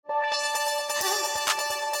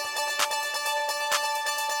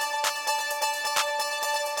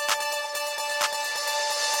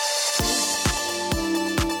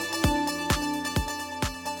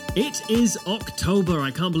It is October.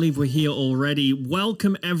 I can't believe we're here already.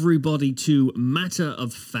 Welcome, everybody, to Matter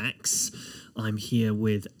of Fax. I'm here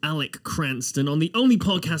with Alec Cranston on the only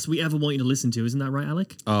podcast we ever want you to listen to. Isn't that right,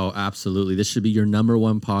 Alec? Oh, absolutely. This should be your number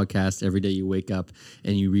one podcast every day you wake up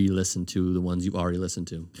and you re-listen to the ones you've already listened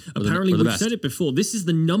to. Apparently, we've said it before. This is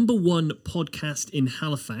the number one podcast in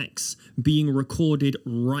Halifax being recorded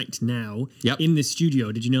right now in this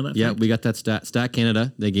studio. Did you know that? Yeah, fact? we got that Stat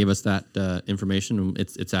Canada. They gave us that information.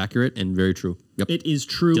 It's accurate and very true. Yep. It is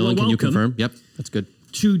true. Dylan, well, can you welcome. confirm? Yep, that's good.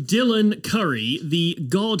 To Dylan Curry, the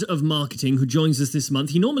god of marketing who joins us this month.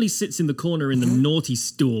 He normally sits in the corner in the naughty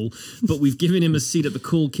stool, but we've given him a seat at the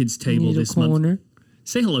cool kids table this month.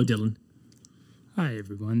 Say hello, Dylan. Hi,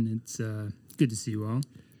 everyone. It's good to see you all.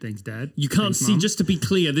 Thanks, Dad. You can't Thanks, see, Mom. just to be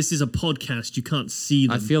clear, this is a podcast. You can't see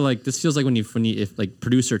them. I feel like this feels like when you if like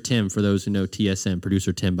producer Tim, for those who know TSM,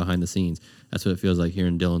 producer Tim behind the scenes. That's what it feels like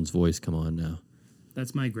hearing Dylan's voice come on now.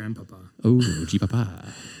 That's my grandpapa. Oh,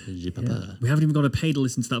 G-Papa. G-Papa. Yeah. We haven't even got to pay to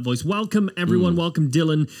listen to that voice. Welcome, everyone. Welcome,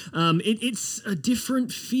 Dylan. It's a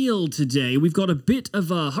different feel today. We've got a bit of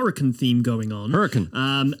a hurricane theme going on. Hurricane.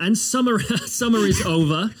 And summer is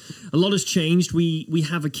over. A lot has changed. We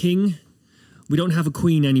have a king. We don't have a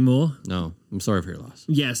queen anymore. No, I'm sorry for your loss.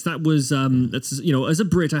 Yes, that was that's as a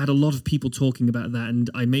Brit, I had a lot of people talking about that, and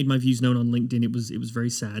I made my views known on LinkedIn. It was very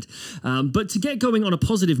sad. But to get going on a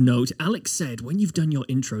positive note, Alex said, when you've done your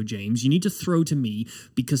intro, James, you need to throw to me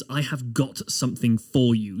because I have got something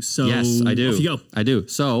for you. So yes, I do. Off you go. I do.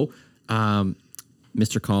 So,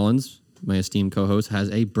 Mr. Collins, my esteemed co-host, has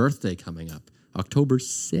a birthday coming up. October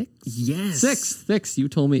 6th? Yes. 6th. You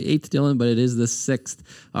told me 8th, Dylan, but it is the 6th,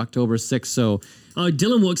 October 6th. So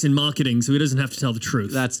Dylan works in marketing, so he doesn't have to tell the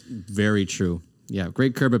truth. that's very true. Yeah,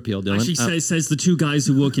 great curb appeal, Dylan. Actually, says the two guys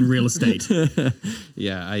who work in real estate.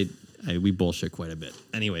 Yeah, we bullshit quite a bit.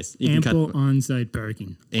 Anyways, you Ample can cut. on-site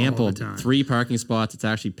parking. Ample. All the time. 3 parking spots. It's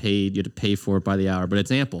actually paid. You have to pay for it by the hour, but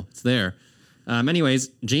it's ample. It's there.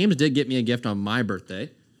 Anyways, James did get me a gift on my birthday.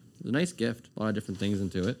 It was a nice gift. A lot of different things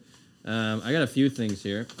into it. I got a few things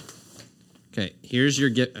here. Okay, here's your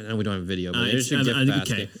gift. I know we don't have a video, but here's your gift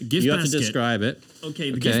basket. Okay, gift you basket. have to describe it. Okay,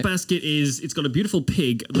 the gift basket it's got a beautiful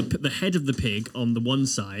pig, the head of the pig on the one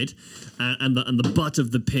side, and the butt of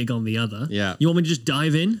the pig on the other. Yeah. You want me to just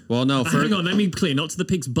dive in? Well, no. Hang on, let me be clear. Not to the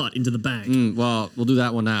pig's butt, into the bag. Well, we'll do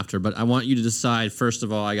that one after, but I want you to decide, first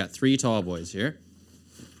of all, I got 3 tall boys here.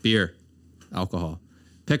 Beer, alcohol.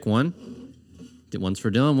 Pick one. One's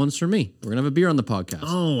for Dylan, one's for me. We're going to have a beer on the podcast.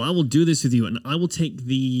 Oh, I will do this with you, and I will take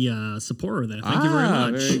the supporter there. Thank you very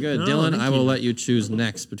much. Very good. Dylan, I will let you choose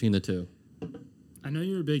next between the two. I know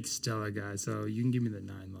you're a big Stella guy, so you can give me the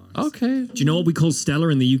 9 logs. Okay. Do you know what we call Stella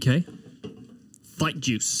in the UK? Fight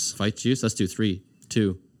juice. Fight juice? Let's do 3,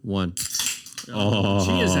 2, 1.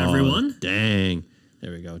 Cheers, everyone. Dang.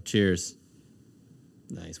 There we go. Cheers.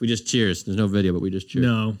 Nice. We just cheers. There's no video, but we just cheers.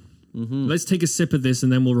 No. Mm-hmm. Let's take a sip of this,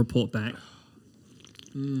 and then we'll report back.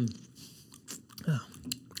 Oh.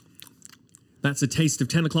 That's a taste of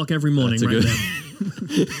 10 o'clock every morning there.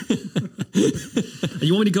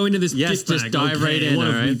 You want me to go into this gift bag? Just dive right in,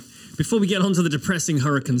 all right? Before we get on to the depressing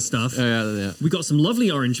hurricane stuff, we got some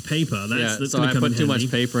lovely orange paper. That's so I put too handy.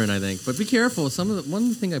 much paper in, I think. But be careful.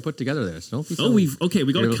 One thing I put together there. So don't be.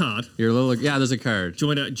 We got a card. There's a card.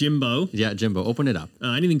 Join out Jimbo. Yeah, Jimbo. Open it up.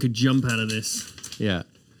 Anything could jump out of this. Yeah.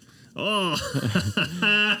 Oh.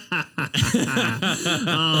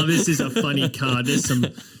 Oh, this is a funny card. There's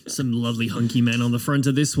some lovely hunky men on the front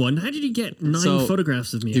of this one. How did you get 9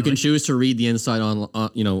 photographs of me? You can choose to read the inside on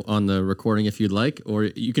the recording if you'd like, or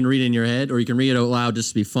you can read it in your head, or you can read it out loud just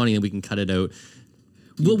to be funny, and we can cut it out.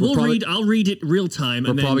 I'll read it real time.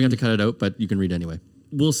 We're probably going to cut it out, but you can read anyway.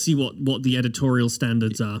 We'll see what the editorial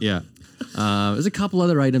standards are. Yeah. There's a couple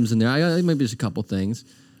other items in there. Maybe just a couple things.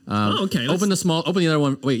 Okay. Open the other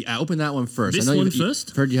one. Wait, open that one first. This one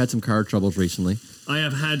first? Heard you had some car troubles recently. I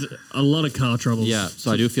have had a lot of car troubles. Yeah,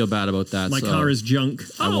 so I do feel bad about that. My car is junk.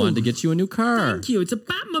 I wanted to get you a new car. Thank you. It's a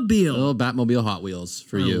Batmobile. A little Batmobile Hot Wheels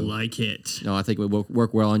for you. I like it. No, I think it would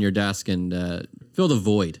work well on your desk and fill the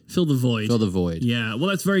void. Fill the void. Fill the void. Yeah, well,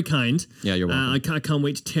 that's very kind. Yeah, you're welcome. I can't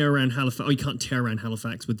wait to tear around Halifax. Oh, you can't tear around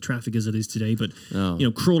Halifax with traffic as it is today, but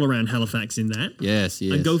crawl around Halifax in that. Yes.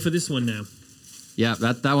 And go for this one now. Yeah,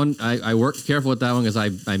 that one, I worked careful with that one because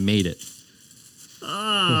I made it.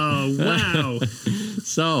 Oh, wow.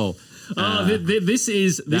 So... this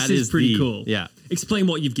is pretty cool. Yeah. Explain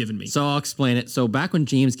what you've given me. So I'll explain it. So back when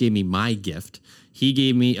James gave me my gift, he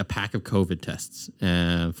gave me a pack of COVID tests.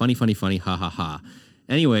 Funny, ha, ha, ha.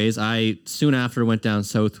 Anyways, I soon after went down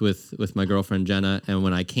south with my girlfriend Jenna, and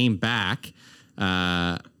when I came back,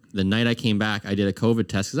 the night I came back, I did a COVID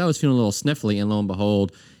test because I was feeling a little sniffly, and lo and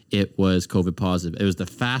behold, it was COVID positive. It was the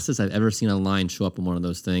fastest I've ever seen a line show up on one of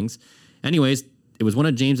those things. Anyways, it was one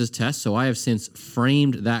of James's tests, so I have since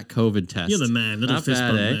framed that COVID test. You're the man. Little Not fist bad,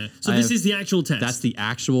 bump eh? there. So this is the actual test. That's the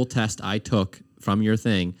actual test I took from your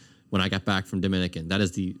thing when I got back from Dominican. That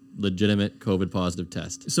is the legitimate COVID positive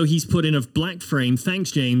test. So he's put in a black frame.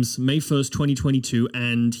 Thanks, James. May 1st, 2022.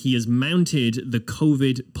 And he has mounted the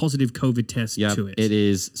positive COVID test to it. It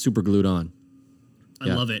is super glued on. I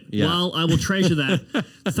love it. Yeah. Well, I will treasure that.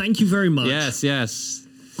 Thank you very much. Yes.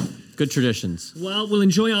 Good traditions. Well, we'll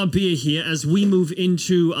enjoy our beer here as we move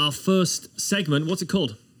into our first segment. What's it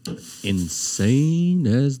called? Insane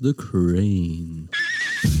as the crane.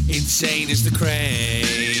 Insane as the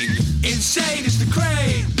crane. Insane as the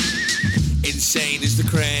crane. Insane as the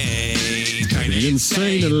crane. Kinda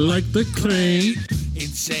Insane like the crane.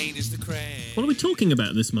 Insane as the crane. What are we talking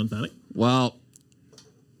about this month, Alec? Well,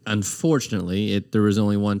 unfortunately, there was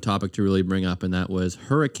only one topic to really bring up, and that was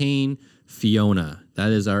Hurricane Fiona.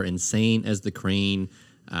 That is our insane as the crane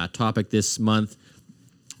topic this month.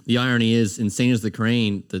 The irony is, insane as the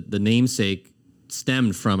crane, the namesake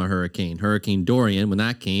stemmed from a hurricane. Hurricane Dorian, when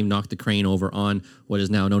that came, knocked the crane over on what is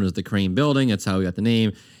now known as the Crane Building. That's how we got the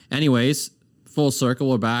name. Anyways, full circle,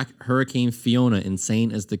 we're back. Hurricane Fiona,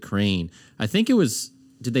 insane as the crane. I think it was...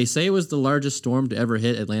 Did they say it was the largest storm to ever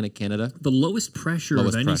hit Atlantic Canada? The lowest pressure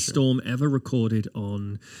of any pressure. storm ever recorded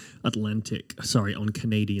on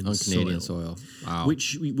Canadian soil. Wow.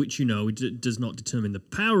 Which does not determine the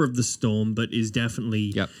power of the storm, but is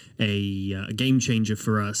definitely a game changer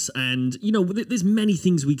for us. And, there's many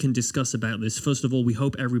things we can discuss about this. First of all, we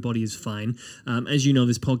hope everybody is fine. As you know,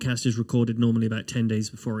 this podcast is recorded normally about 10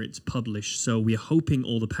 days before it's published. So we're hoping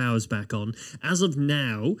all the power's back on. As of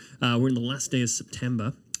now, we're in the last day of September.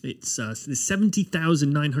 It's there's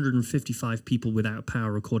 70,955 people without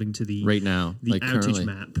power, according to the outage currently.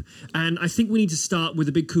 Map. And I think we need to start with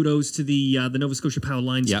a big kudos to the Nova Scotia Power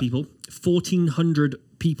Lines people. 1,400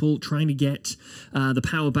 people trying to get the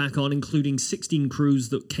power back on, including 16 crews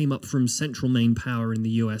that came up from Central Maine Power in the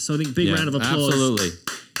US. So I think big round of applause. Absolutely.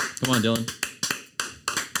 Come on, Dylan.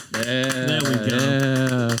 There we go.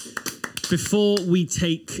 Yeah. Before we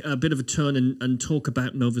take a bit of a turn and talk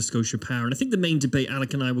about Nova Scotia Power, and I think the main debate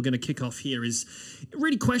Alec and I were going to kick off here is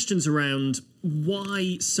really questions around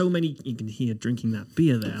why so many, you can hear drinking that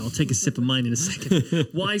beer there, I'll take a sip of mine in a second,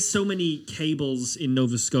 why so many cables in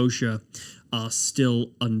Nova Scotia are still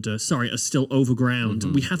overground.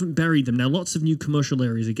 We haven't buried them. Now, lots of new commercial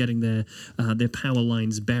areas are getting their power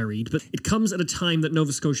lines buried, but it comes at a time that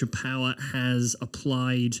Nova Scotia Power has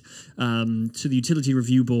applied to the Utility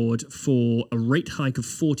Review Board for a rate hike of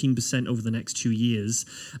 14% over the next 2 years.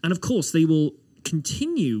 And of course, they will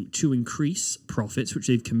continue to increase profits, which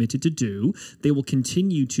they've committed to do. They will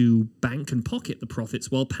continue to bank and pocket the profits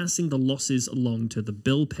while passing the losses along to the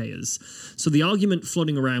bill payers. So the argument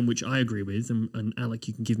floating around, which I agree with, and Alec,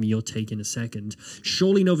 you can give me your take in a second,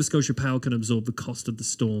 surely Nova Scotia Power can absorb the cost of the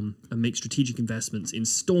storm and make strategic investments in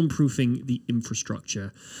storm-proofing the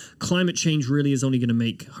infrastructure. Climate change really is only going to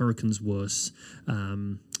make hurricanes worse,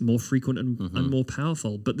 more frequent and more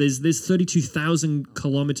powerful. But there's 32,000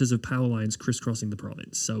 kilometers of power lines crisscrossing the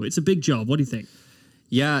province. So it's a big job. What do you think?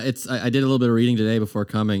 Yeah, I did a little bit of reading today before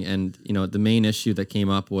coming, and the main issue that came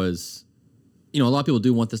up was, a lot of people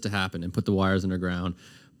do want this to happen and put the wires underground,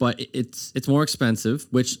 but it's more expensive.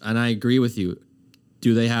 And I agree with you.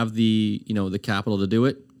 Do they have the capital to do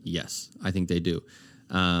it? Yes, I think they do.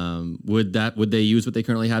 Would they use what they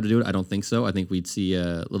currently have to do it? I don't think so. I think we'd see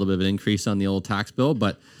a little bit of an increase on the old tax bill,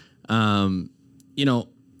 but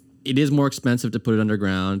it is more expensive to put it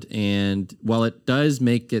underground, and while it does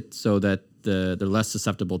make it so that they're less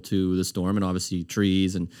susceptible to the storm, and obviously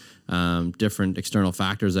trees and different external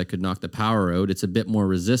factors that could knock the power out, it's a bit more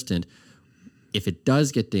resistant. If it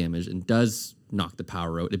does get damaged and does knock the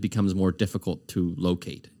power out, it becomes more difficult to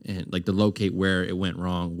locate, and to locate where it went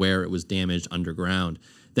wrong, where it was damaged underground,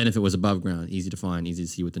 than if it was above ground, easy to find, easy to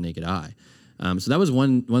see with the naked eye. So that was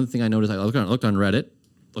one thing I noticed. I looked on Reddit,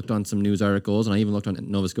 looked on some news articles, and I even looked on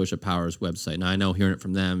Nova Scotia Power's website. Now I know hearing it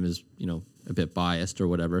from them is a bit biased or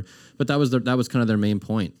whatever, but that was kind of their main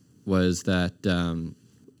point, was that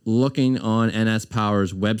looking on NS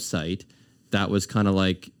Power's website, that was kind of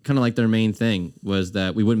like their main thing, was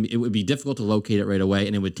that it would be difficult to locate it right away,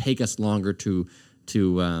 and it would take us longer to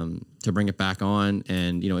bring it back on,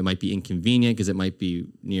 and it might be inconvenient because it might be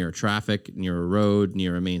near traffic, near a road,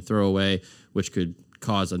 near a main thoroughway, which could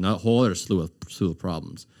cause a whole other slew of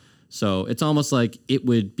problems. So it's almost like it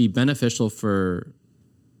would be beneficial for,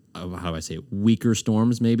 how do I say it, weaker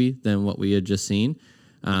storms maybe than what we had just seen.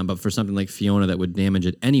 But for something like Fiona that would damage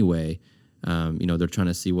it anyway, they're trying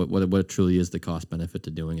to see what truly is the cost benefit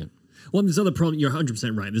to doing it. Well, there's other problems. You're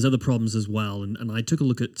 100% right. There's other problems as well. And I took a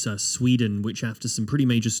look at Sweden, which after some pretty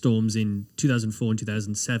major storms in 2004 and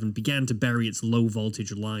 2007 began to bury its low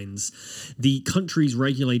voltage lines. The country's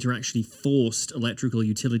regulator actually forced electrical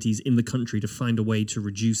utilities in the country to find a way to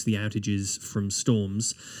reduce the outages from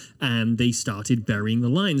storms. And they started burying the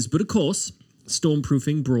lines. But of course,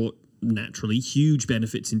 stormproofing brought naturally huge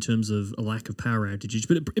benefits in terms of a lack of power outages,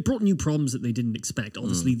 but it brought new problems that they didn't expect.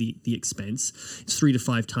 Obviously, the expense. It's 3 to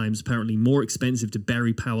 5 times apparently more expensive to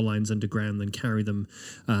bury power lines underground than carry them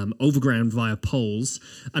overground via poles.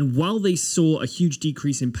 And while they saw a huge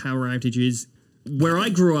decrease in power outages, where I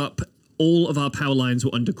grew up, all of our power lines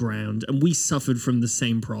were underground, and we suffered from the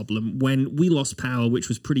same problem. When we lost power, which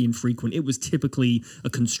was pretty infrequent, it was typically a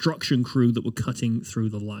construction crew that were cutting through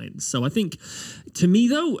the lines. So I think, to me,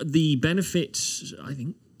 though, the benefit, I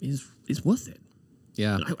think, is worth it.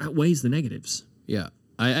 Yeah. It outweighs the negatives. Yeah.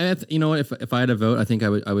 If I had a vote, I think I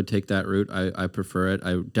would take that route. I prefer it.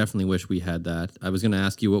 I definitely wish we had that. I was going to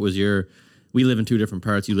ask you, what was we live in 2 different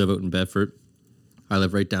parts. You live out in Bedford. I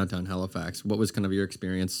live right downtown Halifax. What was kind of your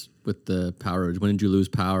experience with the power outage? When did you lose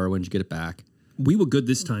power? When did you get it back? We were good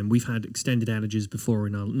this time. We've had extended outages before,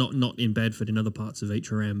 not in Bedford, in other parts of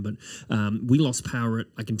HRM, but we lost power at,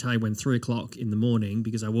 I can tell you when, 3 o'clock in the morning,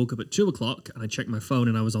 because I woke up at 2 o'clock and I checked my phone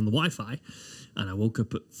and I was on the Wi-Fi, and I woke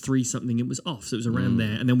up at 3 something, it was off, so it was around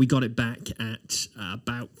there, and then we got it back at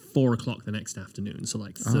about 4 o'clock the next afternoon, so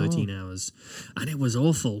like 13 hours, and it was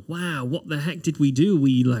awful. Wow, what the heck did we do?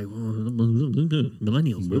 We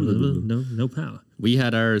millennials, no power. We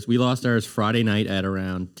lost ours Friday night at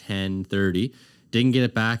around 10:30. Didn't get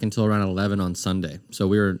it back until around 11 on Sunday. So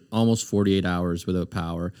we were almost 48 hours without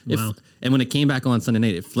power. Wow. And when it came back on Sunday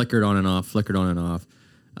night, it flickered on and off,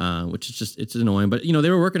 which is just, it's annoying. But, they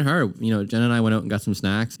were working hard. Jen and I went out and got some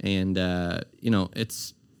snacks. And,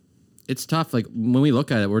 it's tough. Like, when we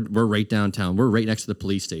look at it, we're right downtown. We're right next to the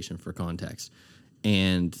police station, for context.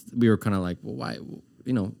 And we were kind of like, well,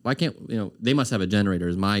 why can't, they must have a generator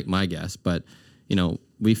is my guess. But,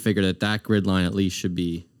 we figured that grid line at least should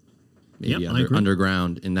be maybe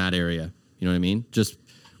underground in that area. You know what I mean? Just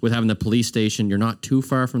with having the police station, you're not too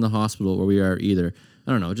far from the hospital where we are either.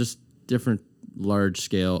 I don't know, just different large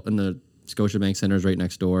scale. And the Scotiabank Center is right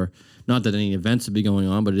next door. Not that any events would be going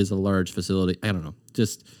on, but it is a large facility. I don't know.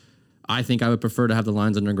 Just, I think I would prefer to have the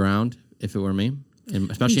lines underground if it were me,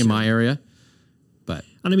 and especially in my area.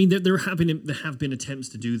 And I mean, there have been attempts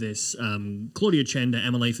to do this. Claudia Chenda,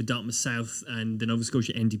 MLA for Dartmouth South, and the Nova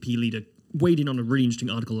Scotia NDP leader weighed in on a really interesting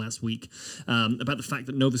article last week about the fact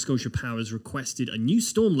that Nova Scotia Power has requested a new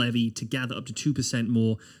storm levy to gather up to 2%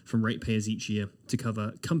 more from ratepayers each year to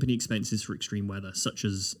cover company expenses for extreme weather, such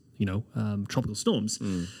as tropical storms.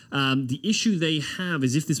 The issue they have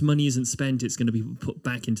is if this money isn't spent, it's going to be put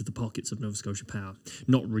back into the pockets of Nova Scotia Power,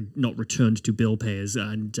 not returned to bill payers.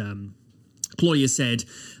 And Claudia said,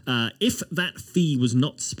 if that fee was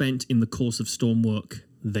not spent in the course of storm work,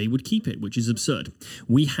 they would keep it, which is absurd.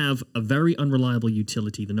 We have a very unreliable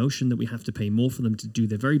utility. The notion that we have to pay more for them to do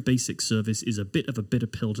their very basic service is a bit of a bitter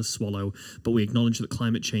pill to swallow, but we acknowledge that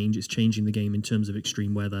climate change is changing the game in terms of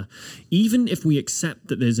extreme weather. Even if we accept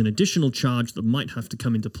that there's an additional charge that might have to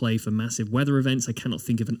come into play for massive weather events, I cannot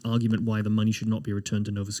think of an argument why the money should not be returned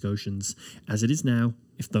to Nova Scotians as it is now,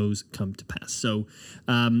 if those come to pass. So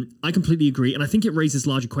I completely agree, and I think it raises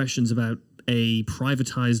larger questions about a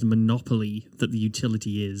privatized monopoly that the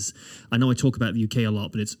utility is. I know I talk about the UK a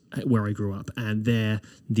lot, but it's where I grew up, and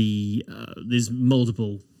there's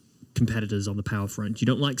multiple competitors on the power front. You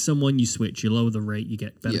don't like someone, you switch, you lower the rate, you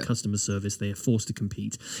get better customer service, they are forced to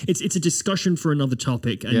compete. It's a discussion for another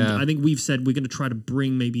topic, and I think we've said we're going to try to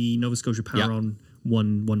bring maybe Nova Scotia Power on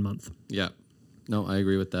one month. Yeah. No, I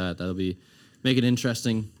agree with that. That'll make it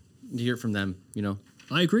interesting to hear from them,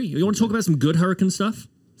 I agree. You want to talk about some good hurricane stuff?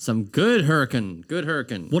 Some good hurricane.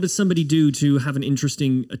 What does somebody do to have an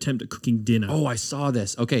interesting attempt at cooking dinner? Oh, I saw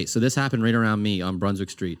this. Okay, so this happened right around me on Brunswick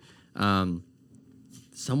Street.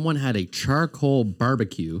 Someone had a charcoal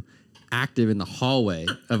barbecue active in the hallway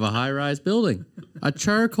of a high-rise building. A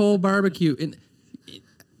charcoal barbecue.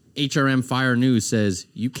 HRM Fire News says,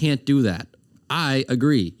 you can't do that. I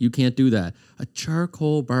agree. You can't do that. A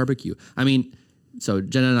charcoal barbecue. I mean, so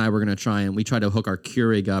Jenna and I were going to try to hook our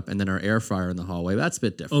Keurig up and then our air fryer in the hallway. That's a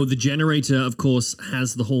bit different. Oh, the generator, of course,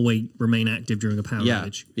 has the hallway remain active during a power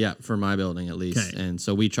outage. Yeah, for my building at least. Okay. And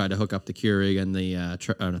so we tried to hook up the Keurig and the,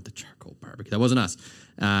 not the charcoal barbecue. That wasn't us.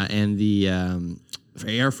 And the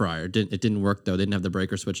air fryer. It didn't work, though. They didn't have the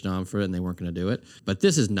breaker switched on for it, and they weren't going to do it. But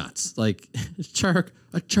this is nuts. Like,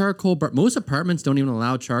 a charcoal most apartments don't even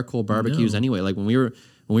allow charcoal barbecues anyway. Like, when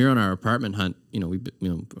when we were on our apartment hunt,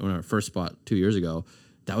 on our first spot 2 years ago,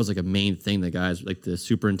 that was like a main thing. The guys, like the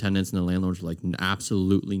superintendents and the landlords, were like,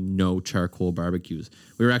 absolutely no charcoal barbecues.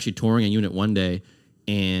 We were actually touring a unit one day,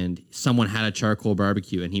 and someone had a charcoal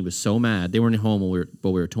barbecue, and he was so mad. They weren't at home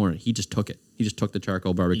while we were touring. He just took it. He just took the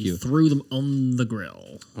charcoal barbecue. He threw them on the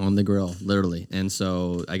grill. On the grill, literally. And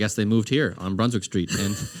so I guess they moved here on Brunswick Street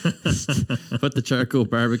and put the charcoal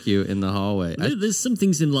barbecue in the hallway. There's some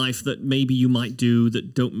things in life that maybe you might do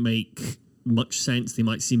that don't make much sense. They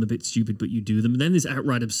might seem a bit stupid, but you do them. And then there's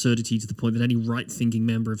outright absurdity to the point that any right-thinking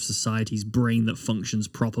member of society's brain that functions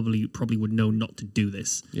probably would know not to do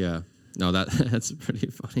this. Yeah. No, that's pretty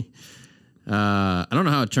funny. I don't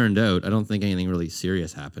know how it turned out. I don't think anything really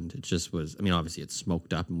serious happened. It just was, obviously it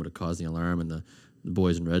smoked up and would have caused the alarm and the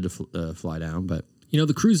boys in red to fly down, but...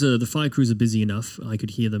 the fire crews are busy enough. I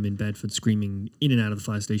could hear them in Bedford screaming in and out of the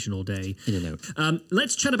fire station all day. In and out.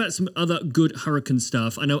 Let's chat about some other good hurricane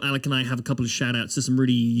stuff. I know Alec and I have a couple of shout outs to some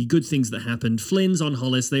really good things that happened. Flynn's on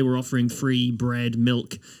Hollis, they were offering free bread,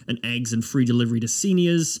 milk, and eggs and free delivery to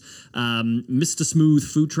seniors. Mr. Smooth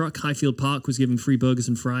Food Truck, Highfield Park, was giving free burgers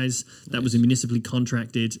and fries. That was municipally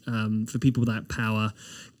contracted for people without power.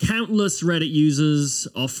 Countless Reddit users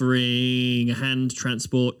offering hand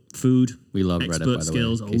transport food. We love expert Reddit, by the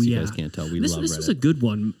skills. way. In case you guys can't tell, we love Reddit. This was a good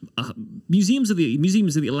one. Museums of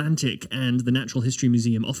the Atlantic and the Natural History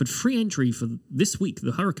Museum offered free entry for this week,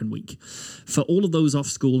 the Hurricane Week, for all of those off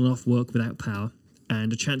school and off work without power,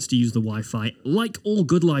 and a chance to use the Wi-Fi. Like all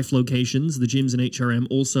Good Life locations, the gyms and HRM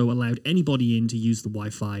also allowed anybody in to use the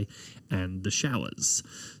Wi-Fi and the showers.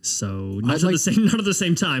 So not at the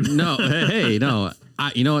same time. No, hey, no.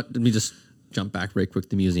 You know what? Let me just jump back very quick to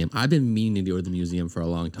the museum. I've been meaning to go to the museum for a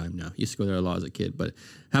long time now. Used to go there a lot as a kid, but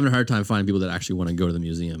having a hard time finding people that actually want to go to the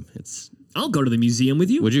museum. I'll go to the museum with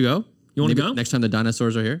you. Would you go? You want to go? Next time the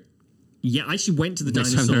dinosaurs are here? Yeah, I actually went to the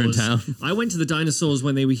Next dinosaurs. time they're in town. I went to the dinosaurs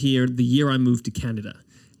when they were here the year I moved to Canada.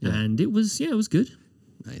 Yeah. And it was good.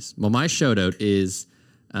 Nice. Well, my shout out is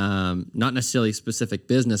not necessarily specific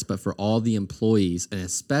business, but for all the employees, and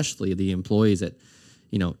especially the employees at,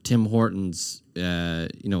 Tim Hortons,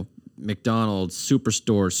 McDonald's,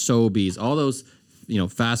 Superstore, Sobeys, all those,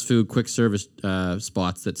 fast food, quick service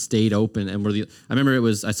spots that stayed open and were I remember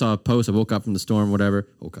I saw a post. I woke up from the storm, and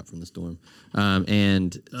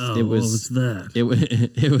it was. What was that?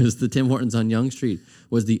 It was the Tim Hortons on Yonge Street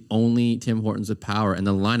was the only Tim Hortons with power, and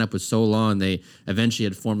the lineup was so long they eventually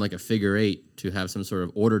had formed like a figure eight to have some sort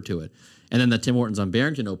of order to it. And then the Tim Hortons on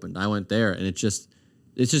Barrington opened. I went there, and it's just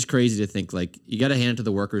crazy to think, like, you got to hand it to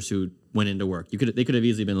the workers who went into work. They could have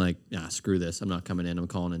easily been like, screw this, I'm not coming in, I'm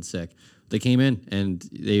calling in sick. They came in and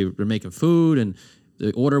they were making food, and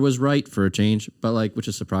the order was right for a change, but which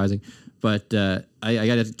is surprising. But I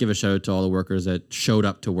got to give a shout out to all the workers that showed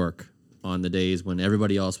up to work on the days when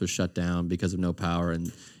everybody else was shut down because of no power,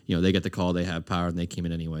 and they get the call, they have power, and they came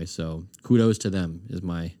in anyway. So kudos to them is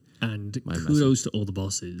my. And kudos to all the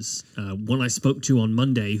bosses. One I spoke to on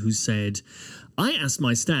Monday who said, I asked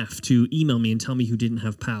my staff to email me and tell me who didn't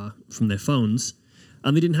have power from their phones,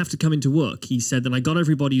 and they didn't have to come into work. He said that I got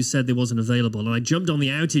everybody who said they wasn't available, and I jumped on the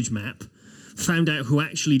outage map, found out who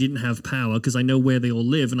actually didn't have power because I know where they all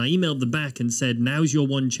live, and I emailed them back and said, now's your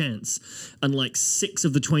one chance. And 6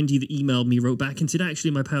 of the 20 that emailed me wrote back and said,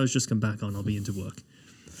 actually, my power's just come back on. I'll be into work.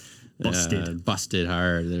 Busted. Busted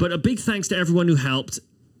hard. But a big thanks to everyone who helped.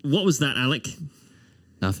 What was that, Alec?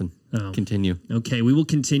 Nothing. Oh. Continue. Okay, we will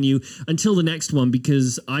continue until the next one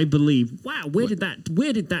because I believe. Wow, where did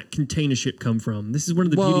that container ship come from? This is one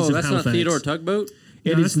of the beauties of Halifax. That's not Theodore Tugboat.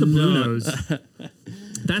 It is the Blue not. Nose.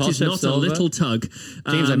 That is not a little tug.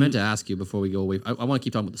 James, I meant to ask you before we go away. I want to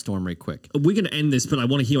keep talking about the storm right quick. We're going to end this, but I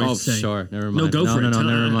want to hear what you say. Oh, sure. Never mind. No, go for it. No,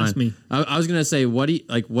 never mind. Ask me. I was going to say, what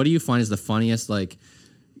do you find is the funniest,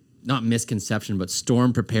 not misconception, but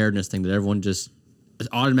storm preparedness thing that everyone just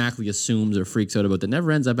automatically assumes or freaks out about that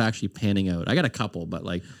never ends up actually panning out? I got a couple, but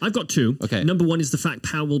I've got 2. Okay. Number 1 is the fact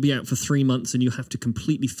power will be out for 3 months and you have to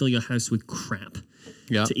completely fill your house with crap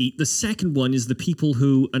to eat. The second one is the people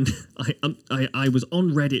who, and I was on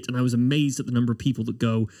Reddit and I was amazed at the number of people that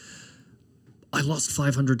go, I lost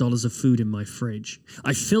 $500 of food in my fridge.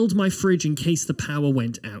 I filled my fridge in case the power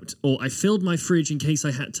went out, or I filled my fridge in case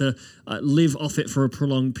I had to live off it for a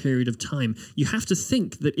prolonged period of time. You have to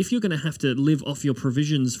think that if you're going to have to live off your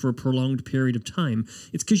provisions for a prolonged period of time,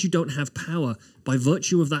 it's because you don't have power. By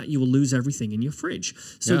virtue of that, you will lose everything in your fridge.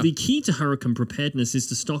 So the key to hurricane preparedness is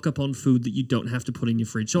to stock up on food that you don't have to put in your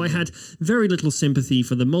fridge. So I had very little sympathy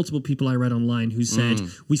for the multiple people I read online who said,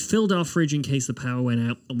 we filled our fridge in case the power went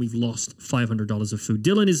out and we've lost $500 of food.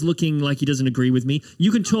 Dylan is looking like he doesn't agree with me.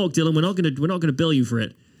 You can talk, Dylan. We're not going to bill you for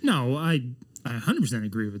it. No, I 100%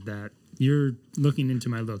 agree with that. You're looking into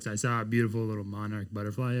my looks. I saw a beautiful little monarch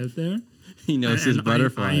butterfly out there. He knows his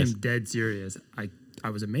butterflies. I am dead serious. I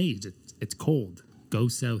was amazed. It's cold. Go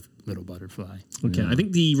south, little butterfly. Okay, I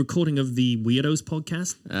think the recording of the Weirdos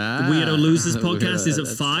podcast, the Weirdo Losers podcast, is at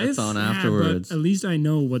 5. That's on afterwards. But at least I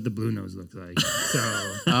know what the blue nose looks like. So.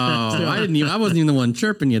 I wasn't even the one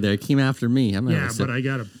chirping you there. It came after me. But I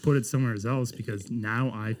gotta put it somewhere else because now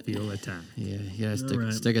I feel attacked. Yeah.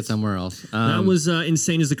 Stick it somewhere else. That was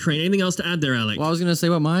insane as the crane. Anything else to add there, Alec? Well, I was gonna say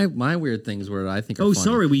what my weird things were. That I think. Are funny.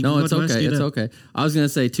 Sorry. No, it's okay. It's okay. I was gonna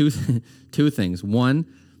say two things. One,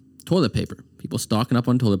 toilet paper. People stocking up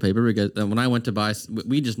on toilet paper because when I went to buy,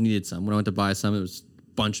 we just needed some. When I went to buy some, it was a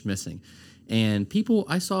bunch missing. And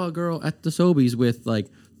I saw a girl at the Sobeys with like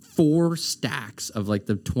 4 stacks of like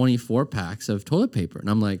the 24 packs of toilet paper. And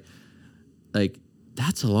I'm like,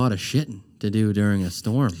 that's a lot of shitting to do during a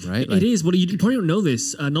storm, right? It is. Well, you probably don't know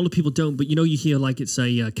this. A lot of people don't, but you hear like it's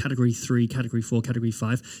a category 3, category 4, category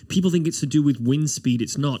 5. People think it's to do with wind speed.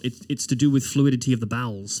 It's not. It's to do with fluidity of the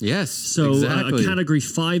bowels. Yes. So exactly. A category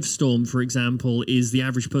 5 storm, for example, is the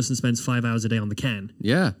average person spends 5 hours a day on the can.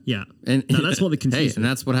 Yeah. Yeah. And now, that's what the confusion. And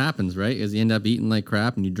that's what happens, right? Is you end up eating like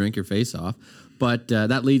crap and you drink your face off. But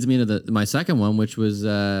that leads me into my second one, which was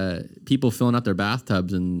people filling up their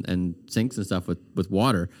bathtubs and sinks and stuff with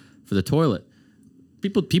water for the toilet.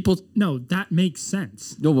 People. No, that makes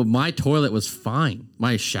sense. No, but my toilet was fine.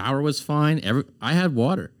 My shower was fine. I had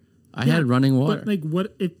water. I had running water. But like,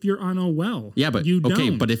 what if you're on a well? Yeah, but you okay.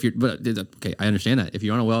 don't. But okay, I understand that. If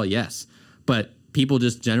you're on a well, yes. But people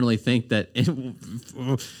just generally think that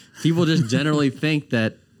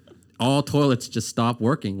all toilets just stop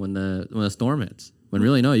working when the storm hits. When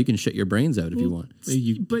really, no, you can shit your brains out if you want.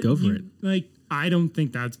 But go for it. Like, I don't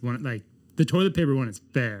think that's one. Like, the toilet paper one is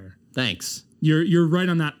fair. Thanks. You're right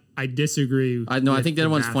on that. I disagree. I think that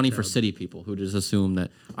one's funny for city people who just assume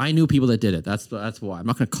that I knew people that did it. That's why I'm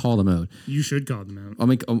not going to call them out. You should call them out. I'll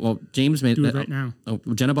make. James made do it right now.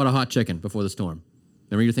 Jenna bought a hot chicken before the storm.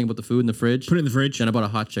 Remember your thing about the food in the fridge? Put it in the fridge. Jenna bought a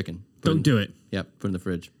hot chicken. Don't do it. Yep, put it in the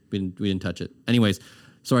fridge. We didn't touch it. Anyways,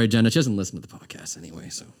 sorry, Jenna. She doesn't listen to the podcast anyway,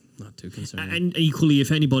 so not too concerned. And equally,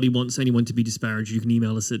 if anybody wants anyone to be disparaged, you can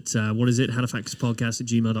email us at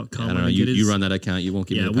halifaxpodcast@gmail.com. I don't know. You run that account. You won't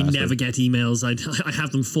give me the password. We never get emails. I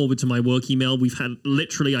have them forward to my work email. We've had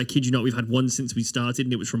literally, I kid you not, we've had one since we started,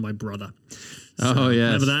 and it was from my brother. So, yeah.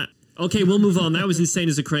 Remember that? Okay, we'll move on. That was insane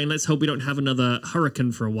as a crane. Let's hope we don't have another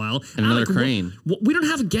hurricane for a while. And another crane. We don't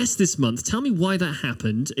have a guest this month. Tell me why that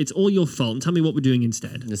happened. It's all your fault. And tell me what we're doing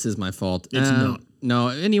instead. This is my fault. It's not. No.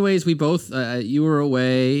 Anyways, we both. You were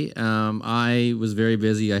away. I was very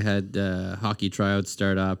busy. I had hockey tryouts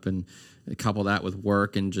start up, and couple that with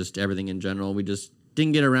work and just everything in general. We just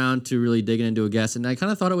didn't get around to really digging into a guest. And I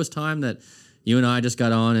kind of thought it was time that you and I just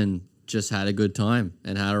got on and just had a good time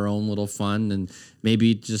and had our own little fun, and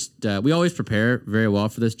maybe just we always prepare very well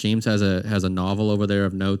for this. James has a novel over there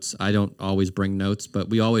of notes. I don't always bring notes, but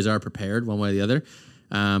we always are prepared one way or the other.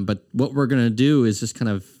 But what we're gonna do is just kind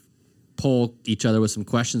of poll each other with some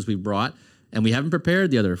questions we brought, and we haven't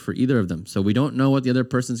prepared the other for either of them, so we don't know what the other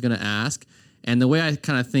person's gonna ask. And the way I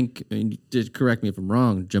kind of think, and correct me if I'm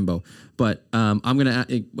wrong, Jimbo, but I'm gonna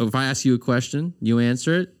if I ask you a question, you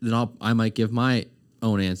answer it, then I might give my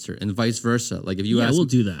own answer, and vice versa. Like if you ask, we'll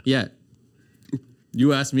do that. Yeah,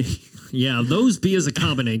 you ask me. Yeah, those beers are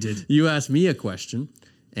carbonated. You ask me a question,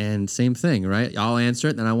 and same thing, right? I'll answer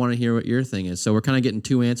it, and I want to hear what your thing is. So we're kind of getting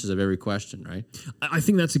 2 answers of every question, right? I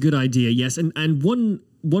think that's a good idea. Yes, and one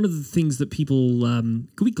of the things that people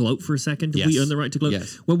could we gloat for a second? Do we earn the right to gloat?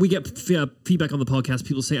 Yes. When we get feedback on the podcast,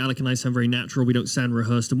 people say Alec and I sound very natural. We don't sound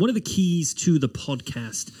rehearsed. And one of the keys to the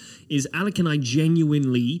podcast is Alec and I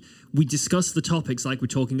genuinely, we discuss the topics like we're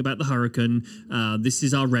talking about the hurricane. This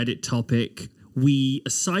is our Reddit topic. We,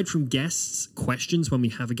 aside from guests, questions when we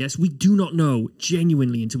have a guest, we do not know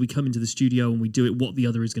genuinely until we come into the studio and we do it what the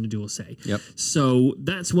other is going to do or say. Yep. So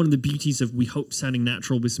that's one of the beauties of, we hope, sounding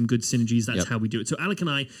natural with some good synergies. That's how we do it. So Alec and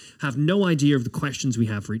I have no idea of the questions we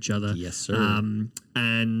have for each other. Yes, sir.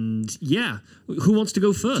 And yeah, who wants to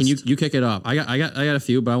go first? Can you kick it off? I got a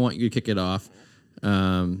few, but I want you to kick it off.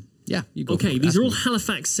 Yeah, you go. Okay, for it. these are all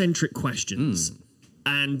Halifax-centric questions.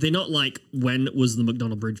 And they're not like, when was the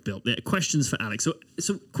McDonald Bridge built? They're questions for Alex.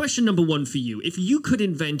 So question number 1 for you. If you could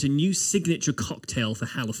invent a new signature cocktail for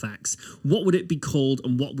Halifax, what would it be called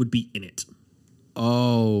and what would be in it?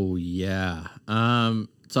 Oh, yeah.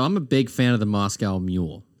 So I'm a big fan of the Moscow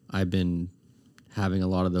Mule. I've been having a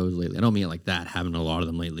lot of those lately. I don't mean it like that, having a lot of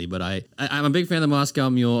them lately, but I'm a big fan of the Moscow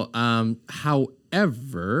Mule.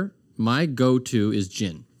 However, my go-to is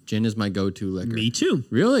gin. Gin is my go-to liquor. Me too.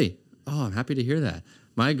 Really? Oh, I'm happy to hear that.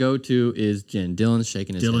 My go-to is gin. Dylan's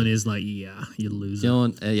shaking his Dylan head. is like, yeah, you loser.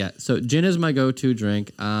 Dylan, yeah. So gin is my go-to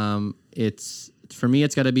drink. It's for me.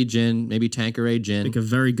 It's got to be gin. Maybe Tanqueray gin. Like a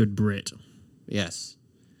very good Brit. Yes,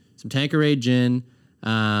 some Tanqueray gin.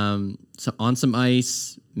 So on some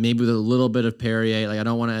ice, maybe with a little bit of Perrier. Like I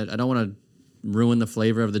don't want to ruin the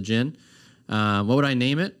flavor of the gin. What would I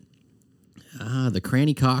name it? The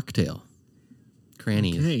Cranny Cocktail.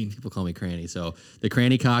 Cranny. Okay. People call me Cranny. So the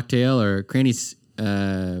Cranny Cocktail or Cranny's.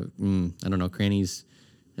 I don't know. Cranny's.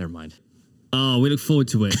 Never mind. Oh, we look forward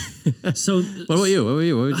to it. So, What about you? What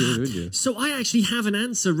would you? so I actually have an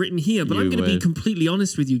answer written here, but You I'm going to be would. completely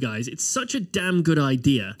honest with you guys. It's such a damn good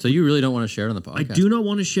idea. So you really don't want to share it on the podcast? I do not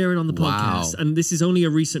want to share it on the podcast, Wow. and this is only a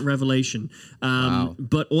recent revelation. Wow.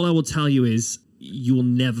 But all I will tell you is you will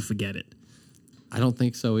never forget it. I don't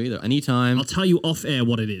think so either. Anytime. I'll tell you off air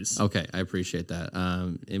what it is. Okay, I appreciate that.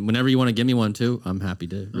 And whenever you want to give me one too, I'm happy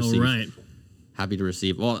to receive. All right. Happy to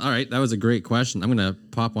receive. Well, all right, that was a great question. I'm going to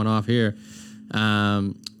pop one off here.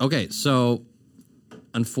 Okay, so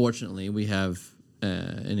unfortunately, we have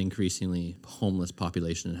an increasingly homeless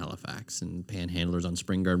population in Halifax and panhandlers on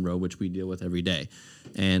Spring Garden Road, which we deal with every day.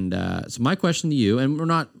 And so my question to you, and we're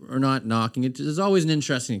not knocking it. It's always an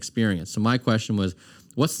interesting experience. So my question was,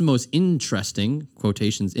 what's the most interesting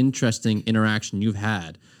quotations interesting interaction you've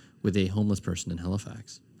had with a homeless person in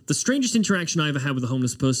Halifax? The strangest interaction I ever had with a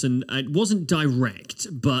homeless person, it wasn't direct,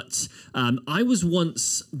 but I was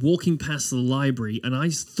once walking past the library and I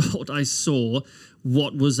thought I saw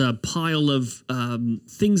what was a pile of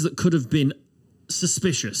things that could have been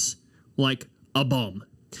suspicious, like a bomb.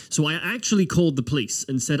 So I actually called the police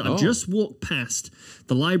and said, I've just walked past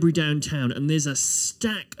the library downtown and there's a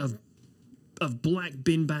stack of black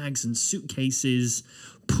bin bags and suitcases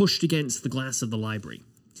pushed against the glass of the library.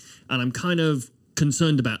 And I'm kind of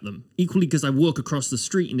concerned about them, equally because I walk across the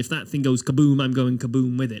street, and if that thing goes kaboom, I'm going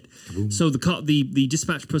kaboom with it. Kaboom. So the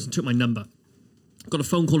dispatch person took my number. Got a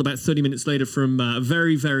phone call about 30 minutes later from a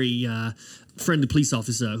very, very friendly police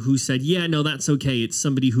officer who said, yeah, no, that's okay. It's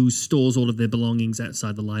somebody who stores all of their belongings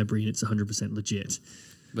outside the library, and it's 100% legit.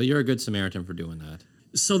 But you're a good Samaritan for doing that.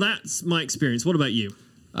 So that's my experience. What about you?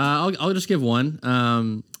 I'll just give one.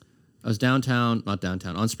 I was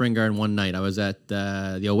on Spring Garden one night. I was at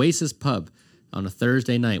the Oasis pub on a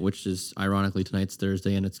Thursday night, which is ironically tonight's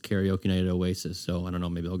Thursday and it's karaoke night at Oasis. So I don't know,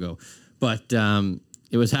 maybe I'll go. But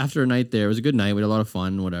it was after a night there. It was a good night. We had a lot of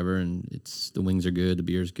fun, whatever. And the wings are good, the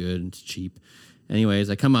beer's good, it's cheap. Anyways,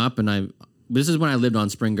 I come up and this is when I lived on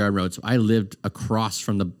Spring Garden Road. So I lived across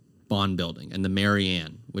from the Bond building and the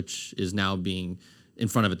Marianne, which is now being in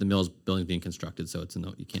front of it. The Mills building's being constructed, so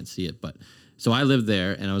you can't see it. But so I lived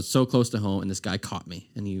there and I was so close to home, and this guy caught me,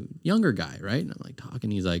 and younger guy, right? And I'm like talking.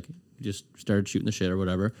 He's like, just started shooting the shit or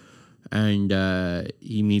whatever, and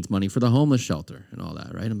he needs money for the homeless shelter and all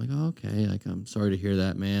that, right? I'm like, oh, okay, like I'm sorry to hear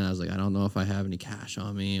that, man. I was like, I don't know if I have any cash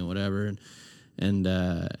on me and whatever, and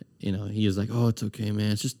he was like, oh, it's okay,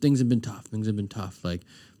 man. It's just things have been tough. Like,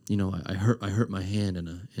 I hurt my hand in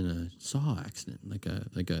a saw accident, like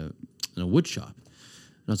in a wood shop.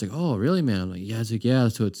 And I was like, oh, really, man? I'm like, yeah. It's like, yeah.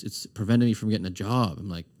 So it's prevented me from getting a job.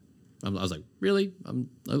 I was like, really? I'm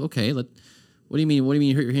like, okay. What do you mean? What do you mean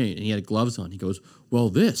you hurt your hand? And he had gloves on. He goes, well,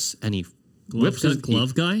 this, and he whips his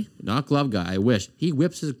glove guy. Not glove guy. I wish he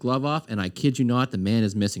whips his glove off, and I kid you not, the man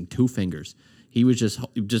is missing 2 fingers. He was just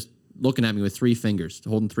looking at me with 3 fingers,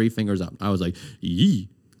 holding 3 fingers up. I was like, yee.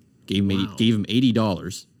 Gave him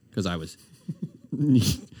 $80 because I was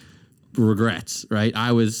regrets, right?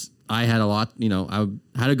 I had a lot, I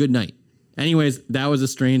had a good night. Anyways, that was a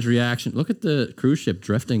strange reaction. Look at the cruise ship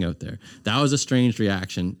drifting out there. That was a strange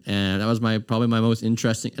reaction, and that was probably my most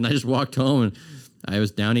interesting. And I just walked home, and I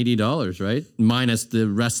was down $80, right? Minus the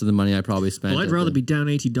rest of the money I probably spent. Well, I'd rather be down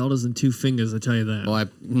 $80 than 2 fingers, I tell you that. Well,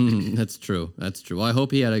 that's true. That's true. Well, I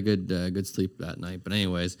hope he had a good sleep that night. But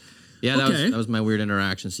anyways, yeah, that was my weird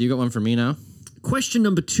interaction. So you got one for me now? Question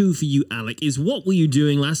number 2 for you, Alec, is what were you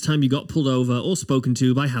doing last time you got pulled over or spoken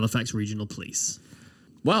to by Halifax Regional Police?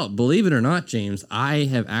 Well, believe it or not, James, I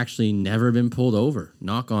have actually never been pulled over.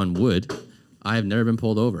 Knock on wood. I have never been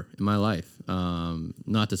pulled over in my life.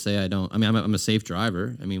 Not to say I don't. I mean, I'm a safe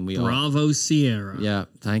driver. I mean, Bravo Sierra. Yeah,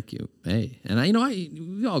 thank you. Hey, and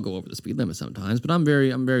we all go over the speed limit sometimes, but I'm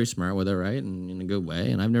very smart with it, right, and in a good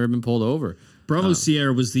way. And I've never been pulled over. Bravo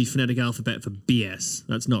Sierra was the phonetic alphabet for BS.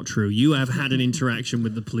 That's not true. You have had an interaction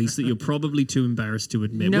with the police that you're probably too embarrassed to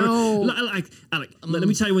admit. No. Alec, let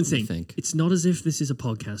me tell you one thing. Think. It's not as if this is a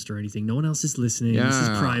podcast or anything. No one else is listening. Yeah. This is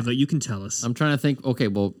private. You can tell us. I'm trying to think, okay,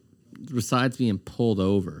 well, besides being pulled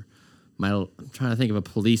over, I'm trying to think of a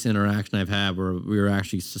police interaction I've had where we were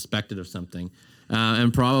actually suspected of something.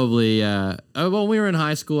 And probably, when we were in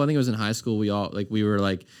high school, I think it was in high school, we were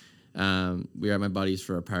at my buddy's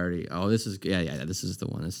for a party. Oh, this is the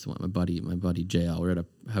one. This is the one. My buddy JL. We were at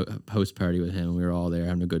a host party with him. We were all there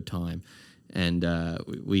having a good time. And I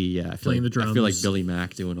feel like Billy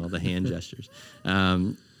Mack doing all the hand gestures.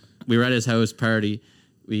 We were at his house party.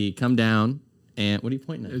 We come down. And what are you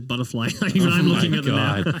pointing at? Butterfly. I'm looking at the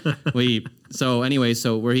map.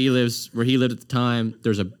 So where he lived at the time,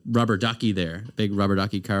 there's a rubber ducky there, a big rubber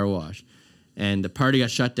ducky car wash. And the party got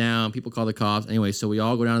shut down. People called the cops. Anyway, so we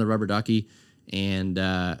all go down to the rubber ducky and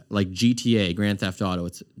like GTA, Grand Theft Auto,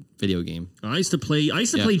 it's a video game. I used to play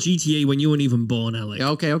GTA when you weren't even born, Alec.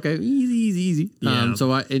 Okay. Easy. Yeah. On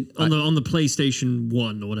the PlayStation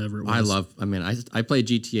 1 or whatever it was. I played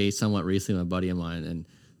GTA somewhat recently with a buddy of mine, and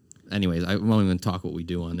anyways, I won't even talk what we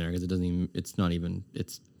do on there because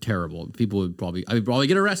it's terrible. I would probably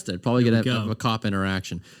get arrested, get a cop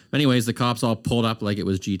interaction. But anyways, the cops all pulled up like it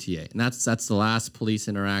was GTA. And that's the last police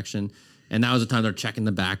interaction. And that was the time they're checking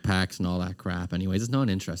the backpacks and all that crap. Anyways, it's not an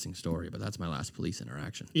interesting story, but that's my last police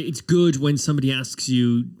interaction. It's good when somebody asks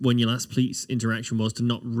you when your last police interaction was to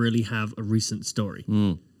not really have a recent story.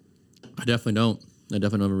 I definitely don't. I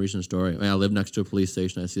definitely don't have a recent story. I live next to a police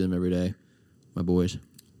station. I see them every day. My boys.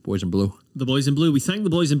 Boys in blue. The boys in blue. We thank the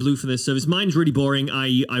boys in blue for their service. Mine's really boring.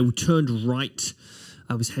 I turned right.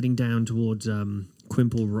 I was heading down towards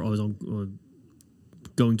Quimple. I was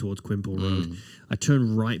going towards Quimple Road. I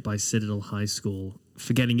turned right by Citadel High School,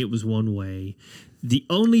 forgetting it was one way. The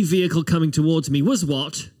only vehicle coming towards me was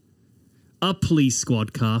what? A police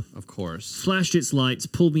squad car. Of course. Flashed its lights,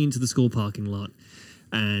 pulled me into the school parking lot.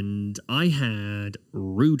 And I had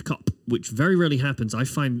rude cop, which very rarely happens. I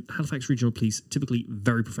find Halifax Regional Police typically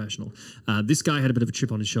very professional. This guy had a bit of a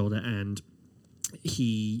chip on his shoulder, and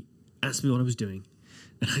he asked me what I was doing.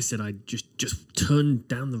 And I said I just turned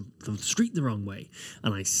down the street the wrong way.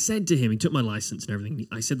 And I said to him, he took my license and everything.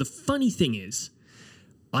 I said, the funny thing is,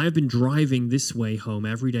 I have been driving this way home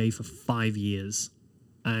every day for 5 years.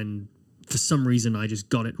 And for some reason, I just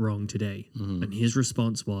got it wrong today. And his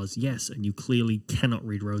response was, yes, and you clearly cannot